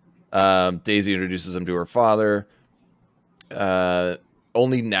 Yeah. Daisy introduces him to her father.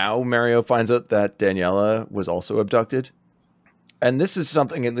 Only now Mario finds out that Daniela was also abducted. And this is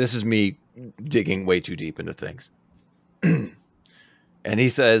something, and this is me digging way too deep into things. And he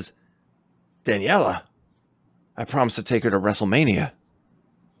says, Daniela, I promised to take her to WrestleMania.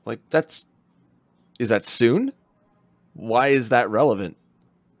 Like, is that soon? Why is that relevant?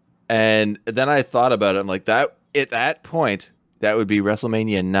 And then I thought about it. I'm like, that at that point, that would be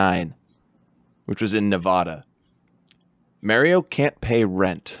WrestleMania 9, which was in Nevada. Mario can't pay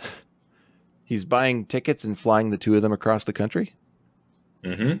rent. He's buying tickets and flying the two of them across the country.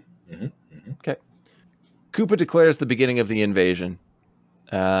 Okay. Koopa declares the beginning of the invasion.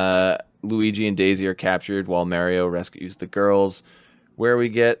 Luigi and Daisy are captured while Mario rescues the girls, where we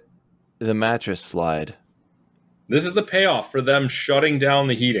get the mattress slide. This is the payoff for them shutting down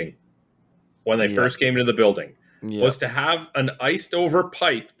the heating when they first came into the building, was to have an iced over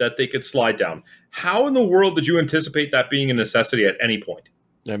pipe that they could slide down. How in the world did you anticipate that being a necessity at any point?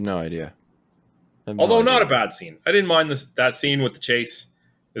 I have no idea. Although not a bad scene. I didn't mind that scene with the chase.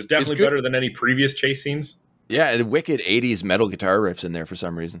 It was definitely better than any previous chase scenes. Yeah, and wicked 80s metal guitar riffs in there for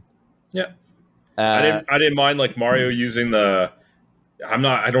some reason. Yeah. I didn't mind like Mario using I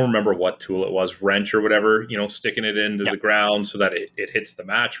don't remember what tool it was, wrench or whatever, sticking it into the ground so that it hits the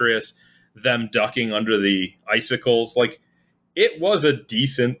mattress, them ducking under the icicles. Like, it was a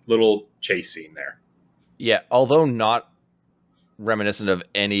decent little chase scene there. Yeah, although not reminiscent of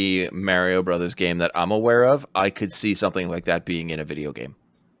any Mario Brothers game that I'm aware of, I could see something like that being in a video game.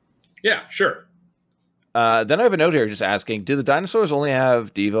 Yeah, sure. Then I have a note here just asking, do the dinosaurs only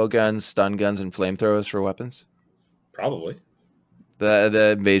have Devo guns, stun guns, and flamethrowers for weapons? Probably.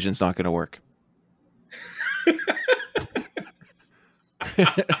 The invasion's not going to work.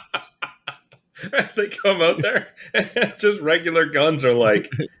 They come out there and just regular guns are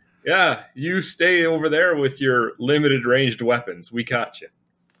like, yeah, you stay over there with your limited ranged weapons. We got you.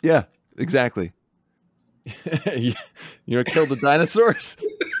 Yeah, exactly. You know, kill the dinosaurs?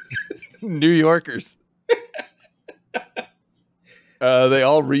 New Yorkers. They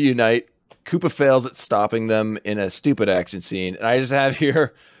all reunite. Koopa fails at stopping them in a stupid action scene. And I just have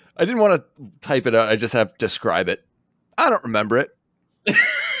here, I didn't want to type it out. I just have describe it. I don't remember it.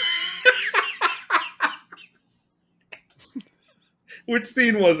 Which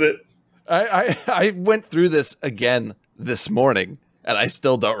scene was it? I went through this again this morning, and I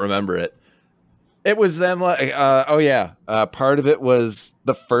still don't remember it. It was them like, part of it was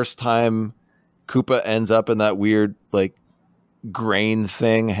the first time Koopa ends up in that weird like grain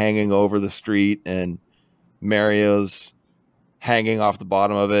thing hanging over the street, and Mario's hanging off the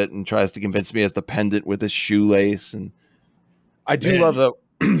bottom of it and tries to convince me as the pendant with his shoelace. And I do love that.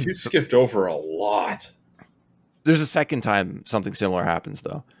 You skipped over a lot. There's a second time something similar happens,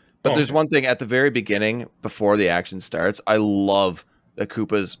 though. But there's one thing at the very beginning, before the action starts, I love that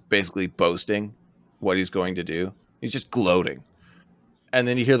Koopa's basically boasting what he's going to do. He's just gloating. And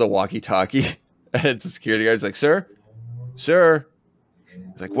then you hear the walkie-talkie, and it's a security guard. He's like, sir? He's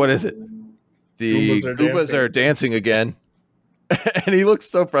like, what is it? The Koopas are dancing again. And he looks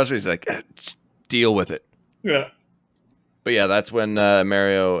so frustrated. He's like, just deal with it. Yeah. But yeah, that's when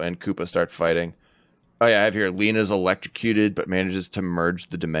Mario and Koopa start fighting. Oh yeah, I have here Lena's electrocuted, but manages to merge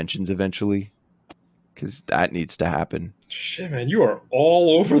the dimensions eventually. Because that needs to happen. Shit, man, you are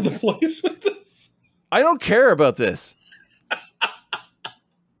all over the place with this. I don't care about this.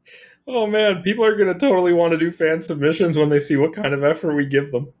 Oh man, people are going to totally want to do fan submissions when they see what kind of effort we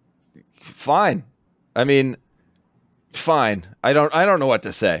give them. Fine. I mean, fine. I don't know what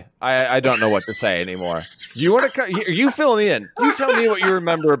to say. I don't know what to say anymore. You want to? You fill me in. You tell me what you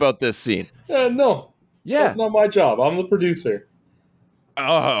remember about this scene. No. Yeah, that's not my job. I'm the producer.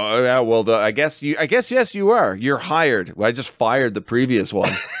 Oh, yeah. Well, I guess yes, you are. You're hired. Well, I just fired the previous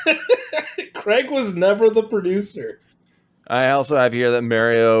one. Craig was never the producer. I also have here that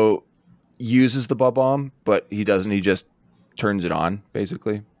Mario uses the bub bomb, but he doesn't. He just turns it on,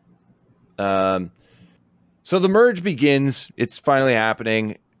 basically. So the merge begins. It's finally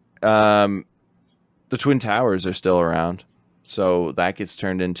happening. The Twin Towers are still around. So that gets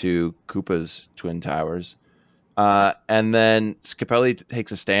turned into Koopa's Twin Towers. And then Scapelli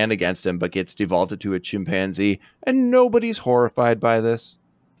takes a stand against him, but gets devaulted to a chimpanzee. And nobody's horrified by this.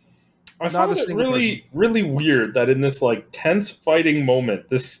 I found it really weird that in this like tense fighting moment,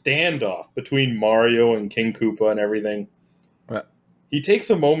 this standoff between Mario and King Koopa and everything, right, he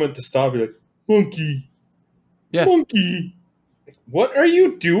takes a moment to stop and be like, Monkey. Yeah. Monkey. What are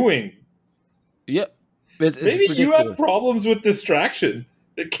you doing? Yep. Maybe you have problems with distraction.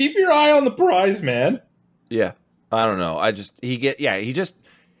 Keep your eye on the prize, man. Yeah. I don't know.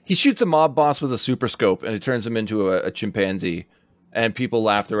 He shoots a mob boss with a super scope and it turns him into a chimpanzee, and people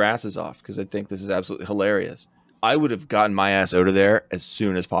laugh their asses off because they think this is absolutely hilarious. I would have gotten my ass out of there as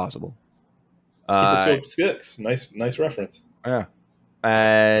soon as possible. Super Scope 6. Nice reference. Yeah.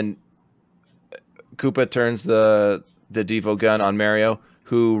 And Koopa turns the Devo gun on Mario,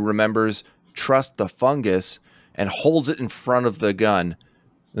 who remembers trust the fungus and holds it in front of the gun.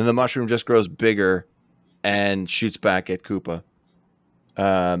 Then the mushroom just grows bigger and shoots back at Koopa.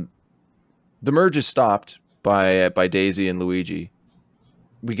 The merge is stopped by Daisy and Luigi.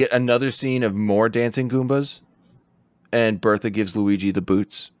 We get another scene of more dancing Goombas, and Bertha gives Luigi the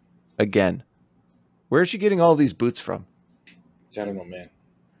boots again. Where is she getting all these boots from? I don't know, man.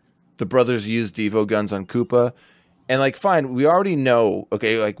 The brothers use Devo guns on Koopa. And, like, fine, we already know,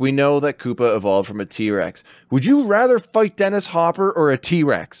 okay, like, we know that Koopa evolved from a T-Rex. Would you rather fight Dennis Hopper or a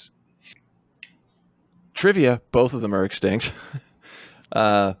T-Rex? Trivia, both of them are extinct.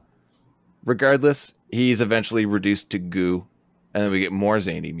 Regardless, he's eventually reduced to goo, and then we get more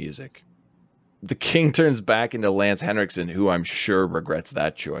zany music. The king turns back into Lance Henriksen, who I'm sure regrets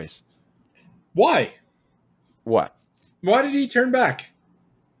that choice. Why? What? Why did he turn back?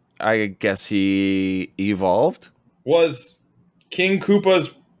 I guess he evolved? Was King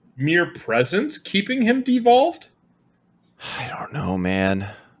Koopa's mere presence keeping him devolved? I don't know, man.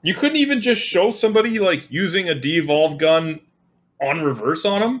 You couldn't even just show somebody, like, using a devolve gun on reverse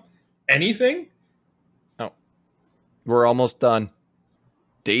on him? Anything? No. We're almost done.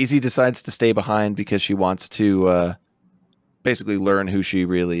 Daisy decides to stay behind because she wants to basically learn who she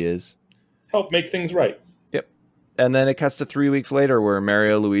really is. Help make things right. Yep. And then it cuts to 3 weeks later where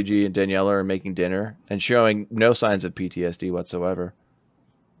Mario, Luigi, and Daniela are making dinner and showing no signs of PTSD whatsoever.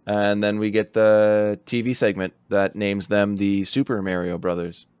 And then we get the TV segment that names them the Super Mario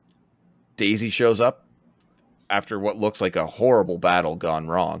Brothers. Daisy shows up after what looks like a horrible battle gone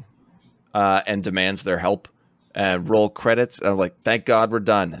wrong and demands their help and roll credits. And I'm like, thank God we're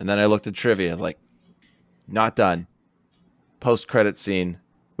done. And then I looked at trivia, like, not done. Post-credit scene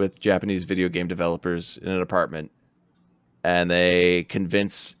with Japanese video game developers in an apartment. And they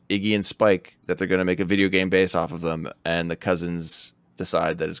convince Iggy and Spike that they're going to make a video game based off of them. And the cousins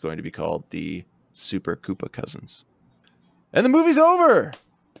decide that it's going to be called the Super Koopa Cousins. And the movie's over.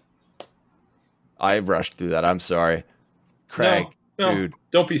 I rushed through that. I'm sorry. Craig, no, dude.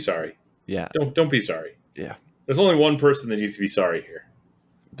 Don't be sorry. Yeah. Don't be sorry. Yeah. There's only one person that needs to be sorry here.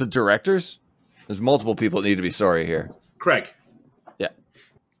 The directors? There's multiple people that need to be sorry here. Craig. Yeah.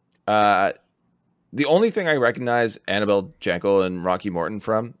 The only thing I recognize Annabelle Jankel and Rocky Morton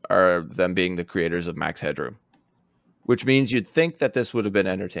from are them being the creators of Max Headroom, which means you'd think that this would have been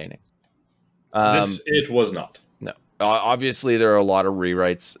entertaining. It was not. No. Obviously, there are a lot of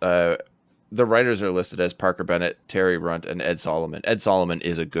rewrites. The writers are listed as Parker Bennett, Terry Runt, and Ed Solomon. Ed Solomon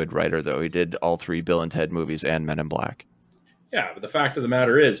is a good writer, though. He did all 3 Bill and Ted movies and Men in Black. Yeah, but the fact of the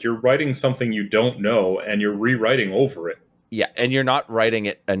matter is you're writing something you don't know and you're rewriting over it. Yeah, and you're not writing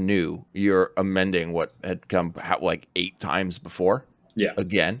it anew. You're amending what had come like 8 times before. Yeah.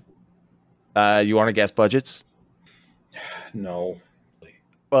 Again. You want to guess budgets? No.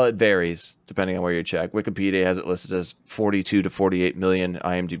 Well, it varies depending on where you check. Wikipedia has it listed as 42 to 48 million.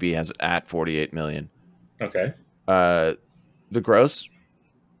 IMDb has it at 48 million. Okay. The gross,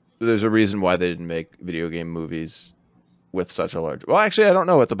 there's a reason why they didn't make video game movies with such a large... Well, actually, I don't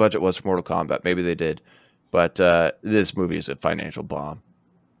know what the budget was for Mortal Kombat. Maybe they did. But this movie is a financial bomb.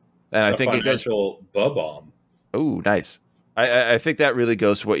 And I think it goes... Financial bomb. Oh, nice. I think that really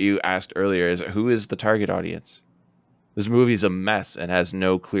goes to what you asked earlier, is who is the target audience? This movie's a mess and has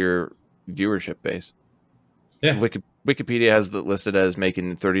no clear viewership base. Yeah. Wikipedia has it listed as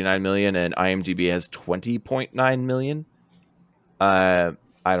making 39 million and IMDb has 20.9 million. I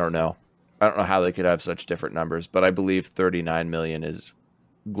don't know. I don't know how they could have such different numbers, but I believe 39 million is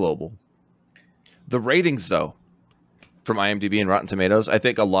global. The ratings, though, from IMDb and Rotten Tomatoes, I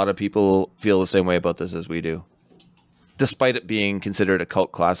think a lot of people feel the same way about this as we do. Despite it being considered a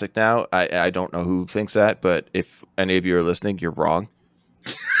cult classic now, I don't know who thinks that, but if any of you are listening, you're wrong.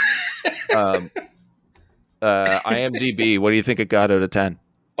 IMDb, what do you think it got out of 10?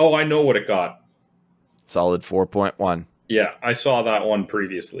 Oh, I know what it got. Solid 4.1. Yeah, I saw that one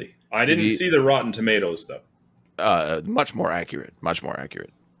previously. I didn't see the Rotten Tomatoes, though. Much more accurate. Much more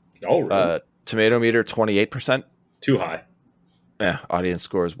accurate. Oh, really? Tomato meter, 28%. Too high. Yeah, audience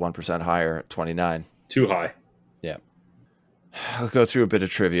score is 1% higher at 29. Too high. Yeah. I'll go through a bit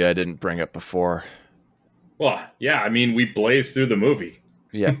of trivia I didn't bring up before. Well, yeah, I mean, we blazed through the movie.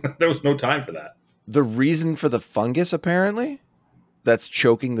 Yeah. There was no time for that. The reason for the fungus, apparently, that's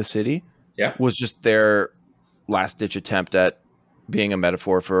choking the city, was just their last-ditch attempt at being a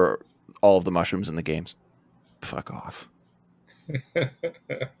metaphor for all of the mushrooms in the games. Fuck off.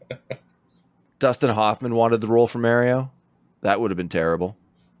 Dustin Hoffman wanted the role for Mario. That would have been terrible.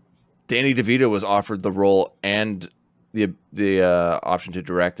 Danny DeVito was offered the role and the option to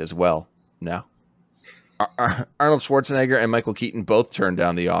direct as well. No. Arnold Schwarzenegger and Michael Keaton both turned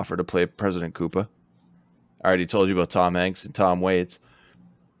down the offer to play President Koopa. I already told you about Tom Hanks and Tom Waits.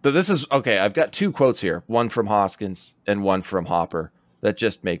 But this is... Okay, I've got 2 quotes here. One from Hoskins and one from Hopper that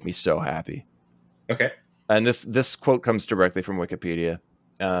just make me so happy. Okay. And this quote comes directly from Wikipedia.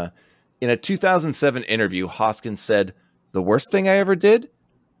 In a 2007 interview, Hoskins said, "The worst thing I ever did?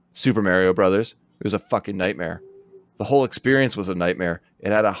 Super Mario Brothers. It was a fucking nightmare. The whole experience was a nightmare.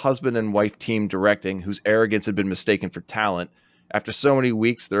 It had a husband and wife team directing whose arrogance had been mistaken for talent. After so many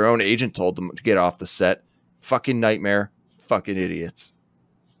weeks, their own agent told them to get off the set. Fucking nightmare. Fucking idiots."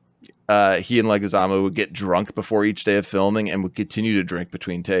 He and Leguizamo would get drunk before each day of filming and would continue to drink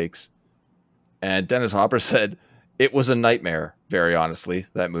between takes. And Dennis Hopper said, "It was a nightmare, very honestly,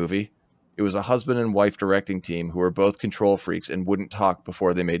 that movie. It was a husband and wife directing team who were both control freaks and wouldn't talk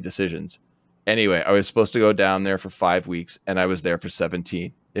before they made decisions. Anyway, I was supposed to go down there for 5 weeks, and I was there for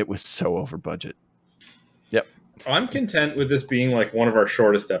 17. It was so over budget." Yep. I'm content with this being like one of our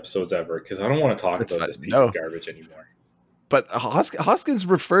shortest episodes ever, because I don't want to talk about this piece of garbage anymore. But Hoskins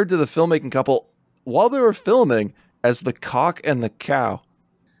referred to the filmmaking couple while they were filming as the cock and the cow.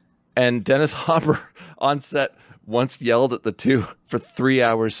 And Dennis Hopper on set once yelled at the two for 3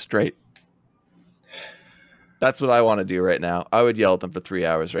 hours straight. That's what I want to do right now. I would yell at them for 3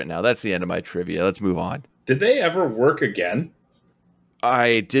 hours right now. That's the end of my trivia. Let's move on. Did they ever work again?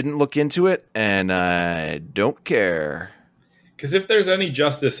 I didn't look into it, and I don't care. Because if there's any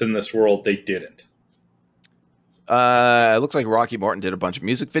justice in this world, they didn't. It looks like Rocky Morton did a bunch of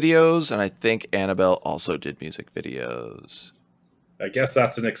music videos, and I think Annabelle also did music videos. I guess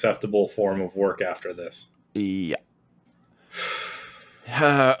that's an acceptable form of work after this. Yeah.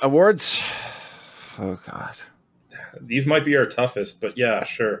 Awards? Oh, God. These might be our toughest, but yeah,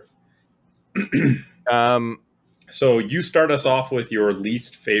 sure. So you start us off with your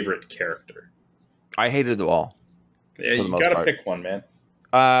least favorite character. I hated them all. Yeah, you got to pick one, man.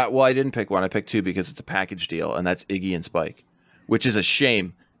 Well, I didn't pick one. I picked two because it's a package deal, and that's Iggy and Spike, which is a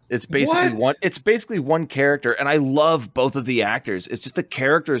shame. It's basically one character, and I love both of the actors. It's just the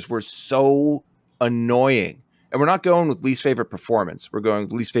characters were so annoying. And we're not going with least favorite performance. We're going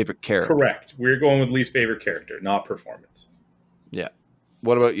with least favorite character. Correct. We're going with least favorite character, not performance. Yeah.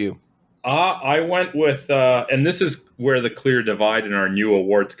 What about you? I went with, and this is where the clear divide in our new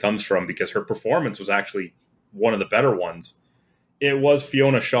awards comes from, because her performance was actually one of the better ones. It was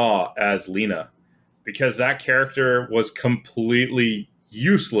Fiona Shaw as Lena, because that character was completely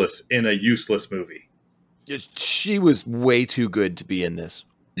useless in a useless movie. She was way too good to be in this.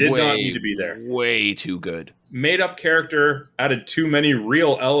 Did not need to be there. Way too good. Made up character, added too many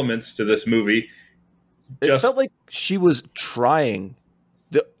real elements to this movie. It felt like she was trying.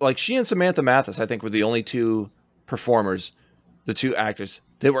 Like she and Samantha Mathis, I think, were the only two performers, the two actors,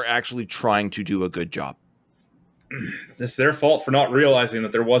 that were actually trying to do a good job. It's their fault for not realizing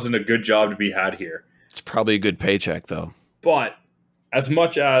that there wasn't a good job to be had here. It's probably a good paycheck, though. But as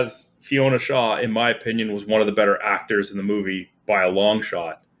much as Fiona Shaw, in my opinion, was one of the better actors in the movie by a long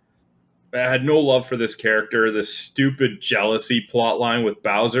shot, I had no love for this character, this stupid jealousy plot line with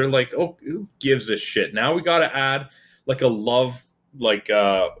Bowser. Like, oh, who gives a shit? Now we got to add like a love, like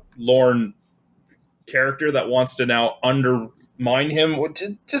Lorne character that wants to now undermine him.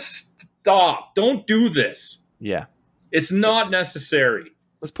 Just stop. Don't do this. Yeah. It's not necessary.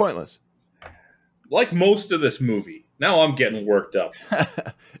 It's pointless. Like most of this movie. Now I'm getting worked up.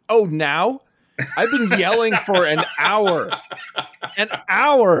 Oh, now? I've been yelling for an hour. An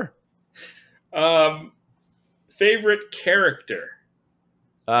hour. Favorite character?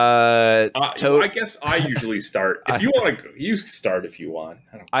 Toad. I guess I usually start. If you want to, you start if you want.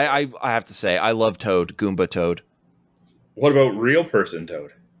 I have to say, I love Toad, Goomba Toad. What about real person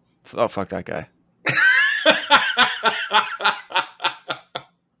Toad? Oh, fuck that guy.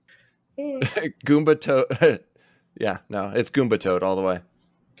 Goomba Toad. Yeah, no, it's Goomba Toad all the way.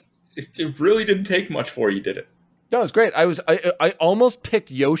 It really didn't take much for you, did it? No, it's great. I almost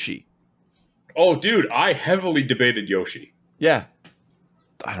picked Yoshi. Oh, dude, I heavily debated Yoshi. Yeah.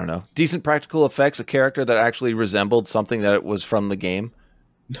 I don't know. Decent practical effects, a character that actually resembled something that was from the game.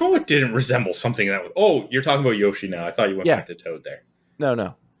 No, it didn't resemble something that was... Oh, you're talking about Yoshi now. I thought you went back to Toad there.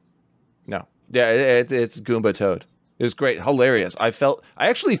 No. Yeah, it's Goomba Toad. It was great. Hilarious. I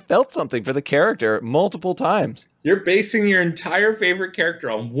actually felt something for the character multiple times. You're basing your entire favorite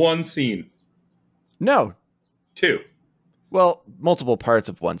character on one scene. No. Two. Well, multiple parts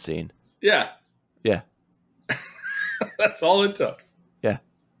of one scene. Yeah. Yeah. That's all it took. Yeah.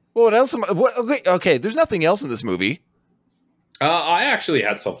 Well, what else? Okay. There's nothing else in this movie. I actually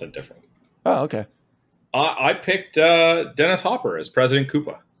had something different. Oh, okay. I picked Dennis Hopper as President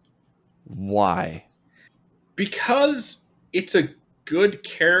Koopa. Why? Because it's a good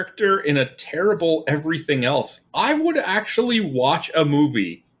character in a terrible everything else. I would actually watch a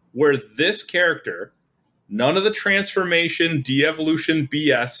movie where this character, none of the transformation, de-evolution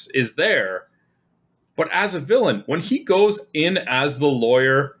BS is there, but as a villain, when he goes in as the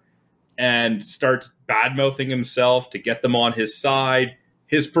lawyer and starts bad-mouthing himself to get them on his side,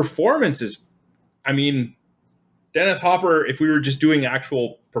 his performance is, I mean, Dennis Hopper, if we were just doing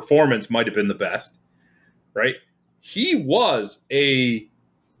actual performance, might have been the best, right? He was a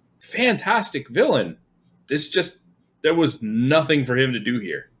fantastic villain. There was nothing for him to do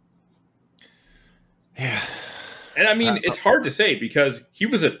here. Yeah. And I mean, it's hard to say because he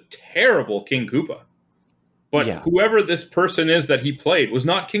was a terrible King Koopa. But whoever this person is that he played was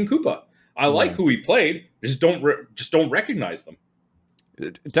not King Koopa. I like who he played. Just don't recognize them.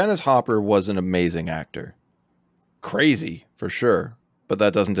 Dennis Hopper was an amazing actor. Crazy, for sure. But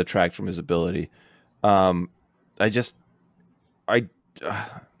that doesn't detract from his ability. If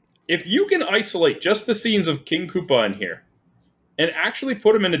you can isolate just the scenes of King Koopa in here and actually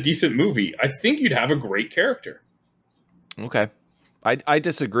put him in a decent movie, I think you'd have a great character. Okay. I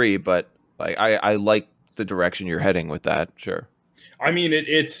disagree, but I like the direction you're heading with that. Sure. I mean, it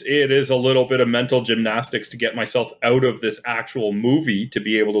is a little bit of mental gymnastics to get myself out of this actual movie to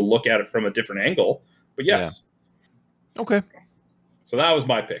be able to look at it from a different angle. But yes. Yeah. Okay. So that was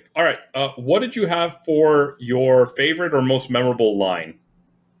my pick. All right. What did you have for your favorite or most memorable line?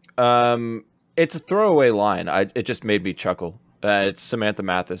 It's a throwaway line. It just made me chuckle. It's Samantha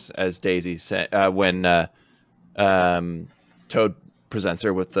Mathis as Daisy when Toad presents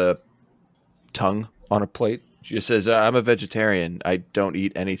her with the tongue on a plate. She just says, "I'm a vegetarian. I don't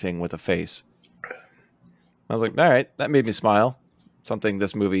eat anything with a face." I was like, all right, that made me smile. Something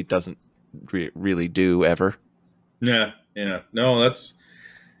this movie doesn't really do ever. Yeah. No, that's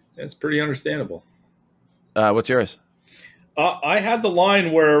pretty understandable. What's yours? I had the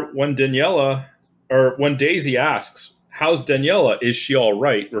line where when Daisy asks, "How's Daniela? Is she all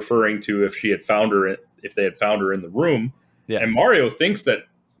right?" referring to if they had found her in the room. Yeah. And Mario thinks that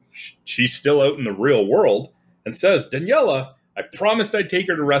she's still out in the real world and says, "Daniela, I promised I'd take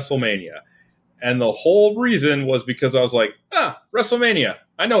her to WrestleMania." And the whole reason was because I was like, WrestleMania.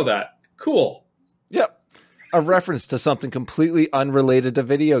 I know that. Cool. Yep. A reference to something completely unrelated to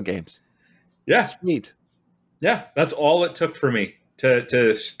video games. Yeah. Sweet. Yeah. That's all it took for me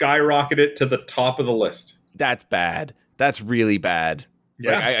to skyrocket it to the top of the list. That's bad. That's really bad.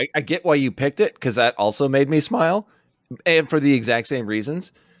 Yeah. Like, I get why you picked it, because that also made me smile, and for the exact same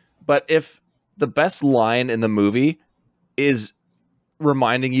reasons. But if the best line in the movie is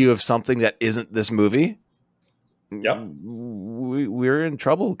reminding you of something that isn't this movie, yep, we're in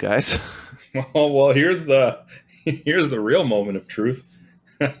trouble, guys. Well, here's the real moment of truth.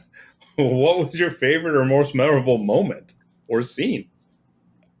 What was your favorite or most memorable moment or scene?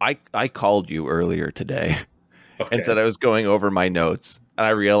 I called you earlier today Okay. and said I was going over my notes, and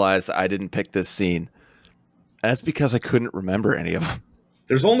I realized I didn't pick this scene. And that's because I couldn't remember any of them.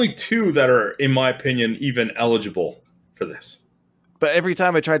 There's only two that are, in my opinion, even eligible for this. But every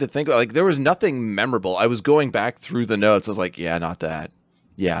time I tried to think, like, there was nothing memorable. I was going back through the notes. I was like, yeah, not that.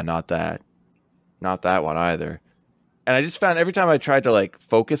 Yeah, not that. Not that one either. And I just found every time I tried to, like,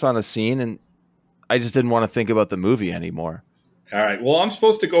 focus on a scene, and I just didn't want to think about the movie anymore. All right. Well, I'm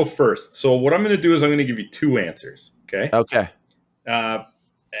supposed to go first. So what I'm going to do is I'm going to give you two answers. Okay. Okay.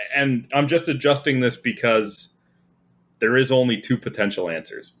 And I'm just adjusting this because there is only two potential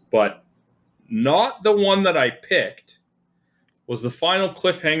answers. But not the one that I picked was the final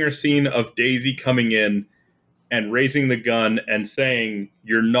cliffhanger scene of Daisy coming in and raising the gun and saying,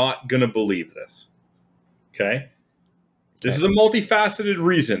 "You're not going to believe this." Okay? This is a multifaceted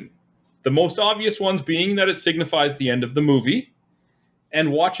reason. The most obvious ones being that it signifies the end of the movie,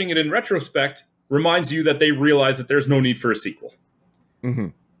 and watching it in retrospect reminds you that they realize that there's no need for a sequel. Mm-hmm.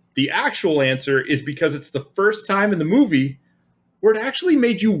 The actual answer is because it's the first time in the movie where it actually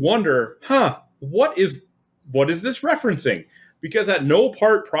made you wonder, what is this referencing? Because at no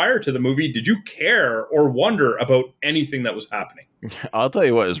part prior to the movie did you care or wonder about anything that was happening. I'll tell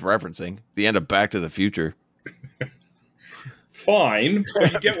you what is referencing. The end of Back to the Future. Fine,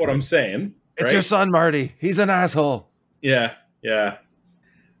 but you get what I'm saying. It's right? your son, Marty. He's an asshole. Yeah.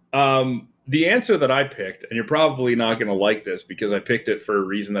 The answer that I picked, and you're probably not going to like this because I picked it for a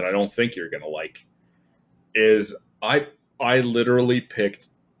reason that I don't think you're going to like, is I literally picked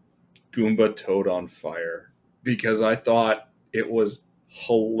Goomba Toad on Fire because I thought it was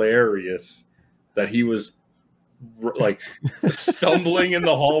hilarious that he was like stumbling in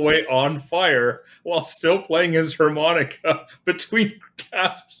the hallway on fire while still playing his harmonica between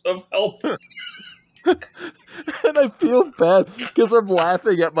gasps of help. And I feel bad because I'm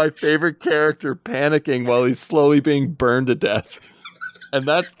laughing at my favorite character panicking while he's slowly being burned to death. And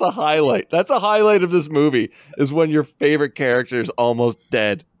that's the highlight. That's a highlight of this movie, is when your favorite character is almost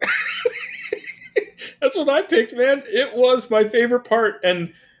dead. That's what I picked, man. It was my favorite part.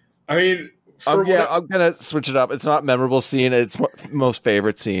 And I mean, I'm going to switch it up. It's not memorable scene. It's most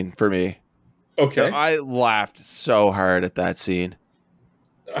favorite scene for me. Okay. I laughed so hard at that scene.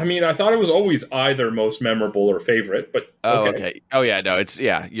 I mean, I thought it was always either most memorable or favorite, but okay. Oh, yeah, no,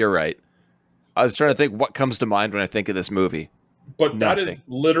 you're right. I was trying to think what comes to mind when I think of this movie. But that is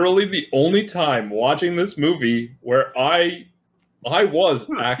literally the only time watching this movie where I was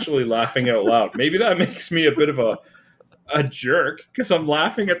actually laughing out loud. Maybe that makes me a bit of a jerk because I'm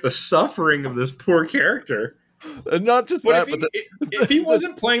laughing at the suffering of this poor character. And not just but that, if he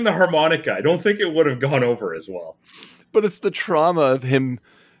wasn't playing the harmonica, I don't think it would have gone over as well. But it's the trauma of him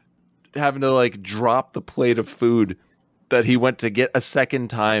having to like drop the plate of food that he went to get a second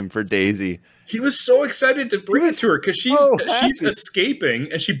time for Daisy. He was so excited to bring it to her because she's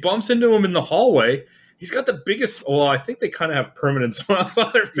escaping and she bumps into him in the hallway. He's got the biggest, well, I think they kind of have permanent smiles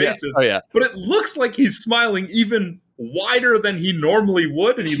on their faces. Yeah. Oh, yeah. But it looks like he's smiling even wider than he normally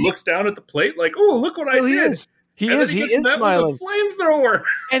would. And he looks down at the plate like, oh, look what I did. He And then is gets met smiling. with a flamethrower.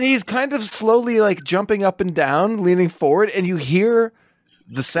 And he's kind of slowly like jumping up and down, leaning forward, and you hear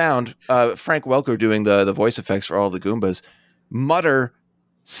the sound. Frank Welker doing the voice effects for all the Goombas mutter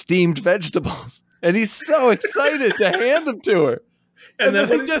steamed vegetables. And he's so excited to hand them to her. And then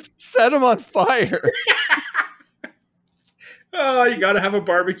they just set him on fire. Oh, you got to have a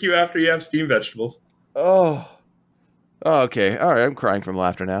barbecue after you have steamed vegetables. Oh, okay. All right. I'm crying from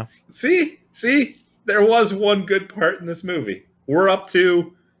laughter now. See, there was one good part in this movie. We're up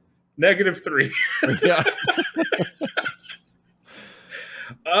to -3. Yeah.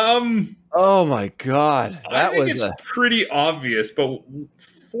 Oh my God. I think it's pretty obvious, but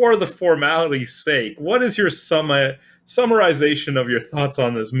for the formality's sake, what is your summarization of your thoughts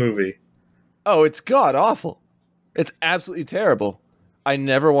on this movie? Oh, it's god awful. It's absolutely terrible. I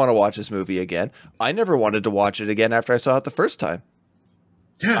never want to watch this movie again. I never wanted to watch it again after I saw it the first time.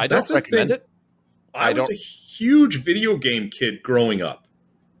 Yeah, I don't recommend it. I was a huge video game kid growing up,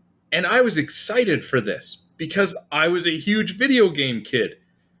 and I was excited for this because I was a huge video game kid,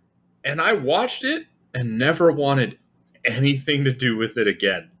 and I watched it and never wanted anything to do with it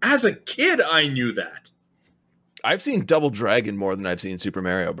again. As a kid, I knew that. I've seen Double Dragon more than I've seen Super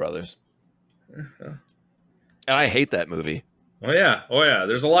Mario Brothers. And I hate that movie. Oh yeah.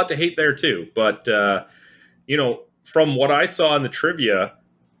 There's a lot to hate there too. But from what I saw in the trivia,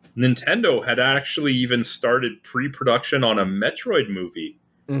 Nintendo had actually even started pre-production on a Metroid movie.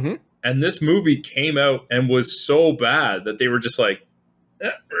 Mm-hmm. And this movie came out and was so bad that they were just like,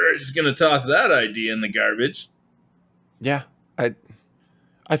 we're just going to toss that idea in the garbage. Yeah. I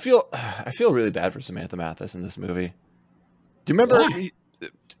feel really bad for Samantha Mathis in this movie. Do you remember? Why?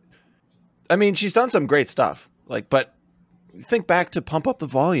 I mean, she's done some great stuff. But think back to Pump Up the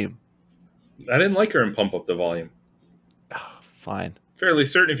Volume. I didn't like her in Pump Up the Volume. Oh, fine. Fairly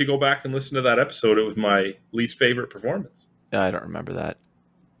certain if you go back and listen to that episode, it was my least favorite performance. Yeah, I don't remember that.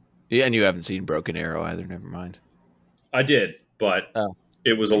 Yeah, and you haven't seen Broken Arrow either. Never mind. I did, but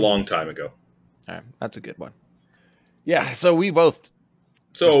it was a long time ago. All right, that's a good one. Yeah, so we both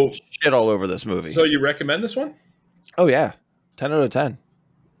just shit all over this movie. So you recommend this one? Oh yeah, 10 out of 10.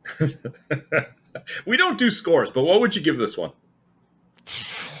 We don't do scores, but what would you give this one?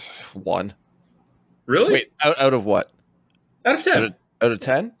 1. Really? Wait, out of what? Out of 10. Out of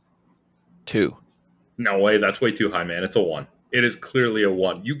 10? 2. No way, that's way too high, man. It's a 1. It is clearly a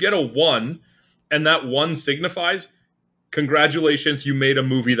 1. You get a 1, and that 1 signifies, congratulations, you made a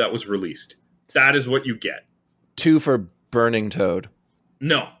movie that was released. That is what you get. 2 for Burning Toad.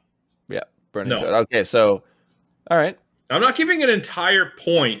 No. Yeah, Burning Toad. Okay, so, all right. I'm not giving an entire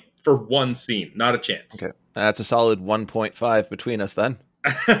point for one scene. Not a chance. Okay, that's a solid 1.5 between us then.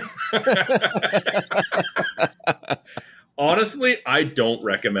 Honestly, I don't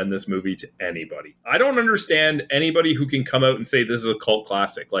recommend this movie to anybody. I don't understand anybody who can come out and say this is a cult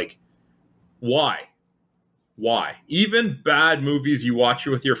classic. Like, why? Why? Even bad movies you watch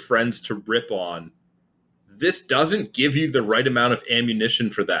with your friends to rip on, this doesn't give you the right amount of ammunition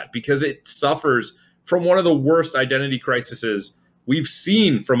for that because it suffers from one of the worst identity crises we've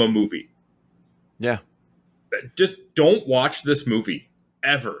seen from a movie. Yeah. Just don't watch this movie,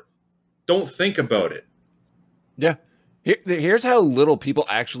 ever. Don't think about it. Yeah. Here's how little people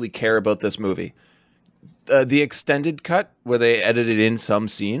actually care about this movie. The extended cut, where they edited in some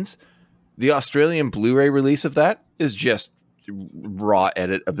scenes, the Australian Blu-ray release of that is just raw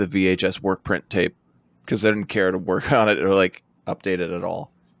edit of the VHS work print tape because they didn't care to work on it or update it at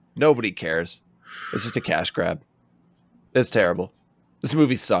all. Nobody cares. It's just a cash grab. It's terrible. This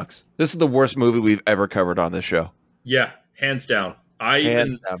movie sucks. This is the worst movie we've ever covered on this show. Yeah, hands down. I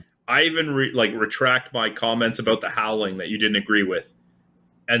even retract my comments about The Howling that you didn't agree with.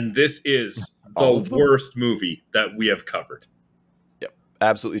 And this is the worst movie that we have covered. Yep,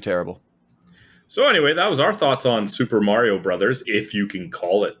 absolutely terrible. So anyway, that was our thoughts on Super Mario Brothers, if you can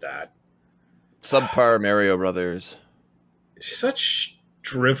call it that. Subpar Mario Brothers. Such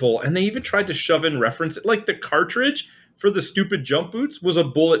drivel. And they even tried to shove in references. Like the cartridge for the stupid jump boots was a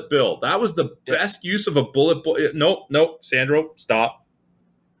bullet bill. That was the best use of a bullet bill. Nope, Sandro, stop.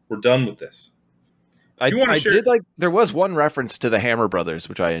 We're done with this. There was one reference to the Hammer Brothers,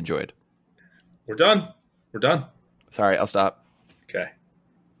 which I enjoyed. We're done. Sorry, I'll stop. Okay.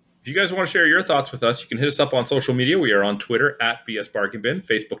 If you guys want to share your thoughts with us, you can hit us up on social media. We are on Twitter at BSBargainBin,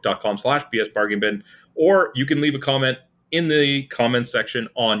 Facebook.com/BSBargainBin, or you can leave a comment in the comments section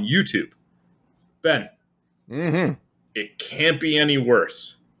on YouTube. Ben, It can't be any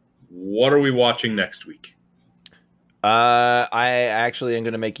worse. What are we watching next week? I actually am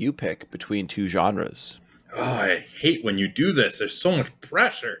going to make you pick between 2 genres. Oh, I hate when you do this. There's so much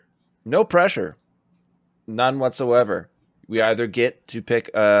pressure. No pressure. None whatsoever. We either get to pick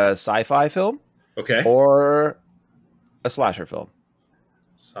a sci-fi film Okay. or a slasher film.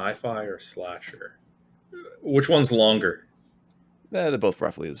 Sci-fi or slasher? Which one's longer? They're both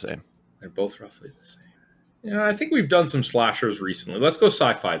roughly the same. They're both roughly the same. Yeah, I think we've done some slashers recently. Let's go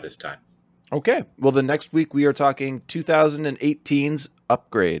sci-fi this time. Okay. Well, the next week we are talking 2018's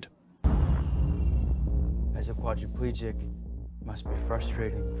Upgrade. As a quadriplegic, it must be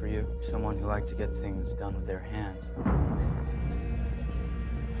frustrating for you, someone who liked to get things done with their hands.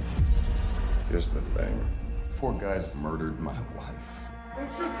 Here's the thing. 4 guys murdered my wife.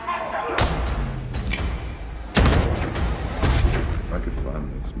 If I could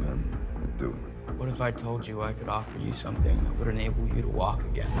find these men, I'd do it. What if I told you I could offer you something that would enable you to walk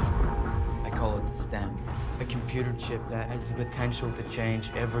again? I call it STEM, a computer chip that has the potential to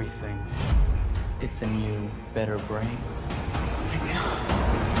change everything. It's a new, better brain.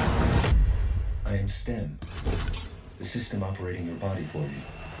 I am STEM, the system operating your body for you.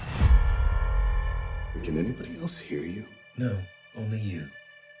 Can anybody else hear you? No, only you.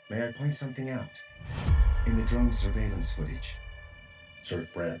 May I point something out? In the drone surveillance footage, Sir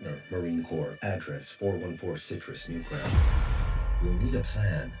Brantner, Marine Corps, address 414 Citrus, Newground. We'll need a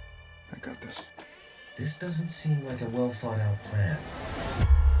plan. I got this. This doesn't seem like a well-thought-out plan.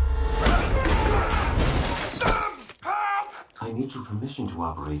 I need your permission to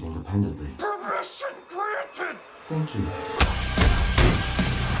operate independently. Permission granted! Thank you.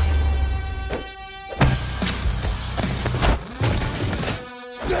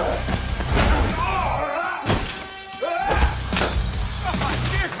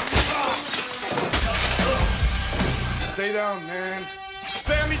 Stay down, man.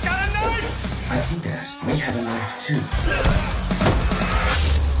 Sam, he's got a knife! I see that. We have a knife, too.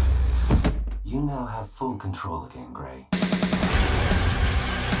 You now have full control again, Gray.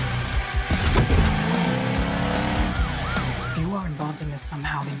 If you are involved in this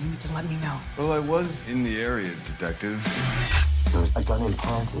somehow, then you need to let me know. Well, I was in the area, Detective. There's a gun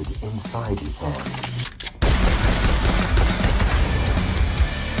implanted inside his hand.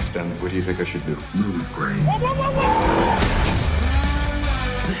 Stan, what do you think I should do? Move, Gray.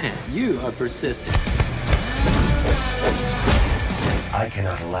 Man, you are persistent. I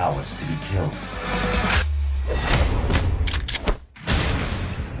cannot allow us to be killed.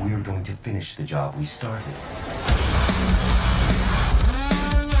 We are going to finish the job we started.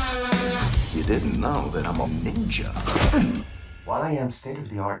 You didn't know that I'm a ninja. While I am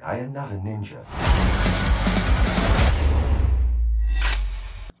state-of-the-art, I am not a ninja.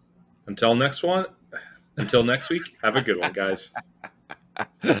 Until next week, have a good one, guys.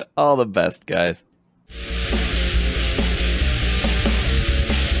 All the best, guys.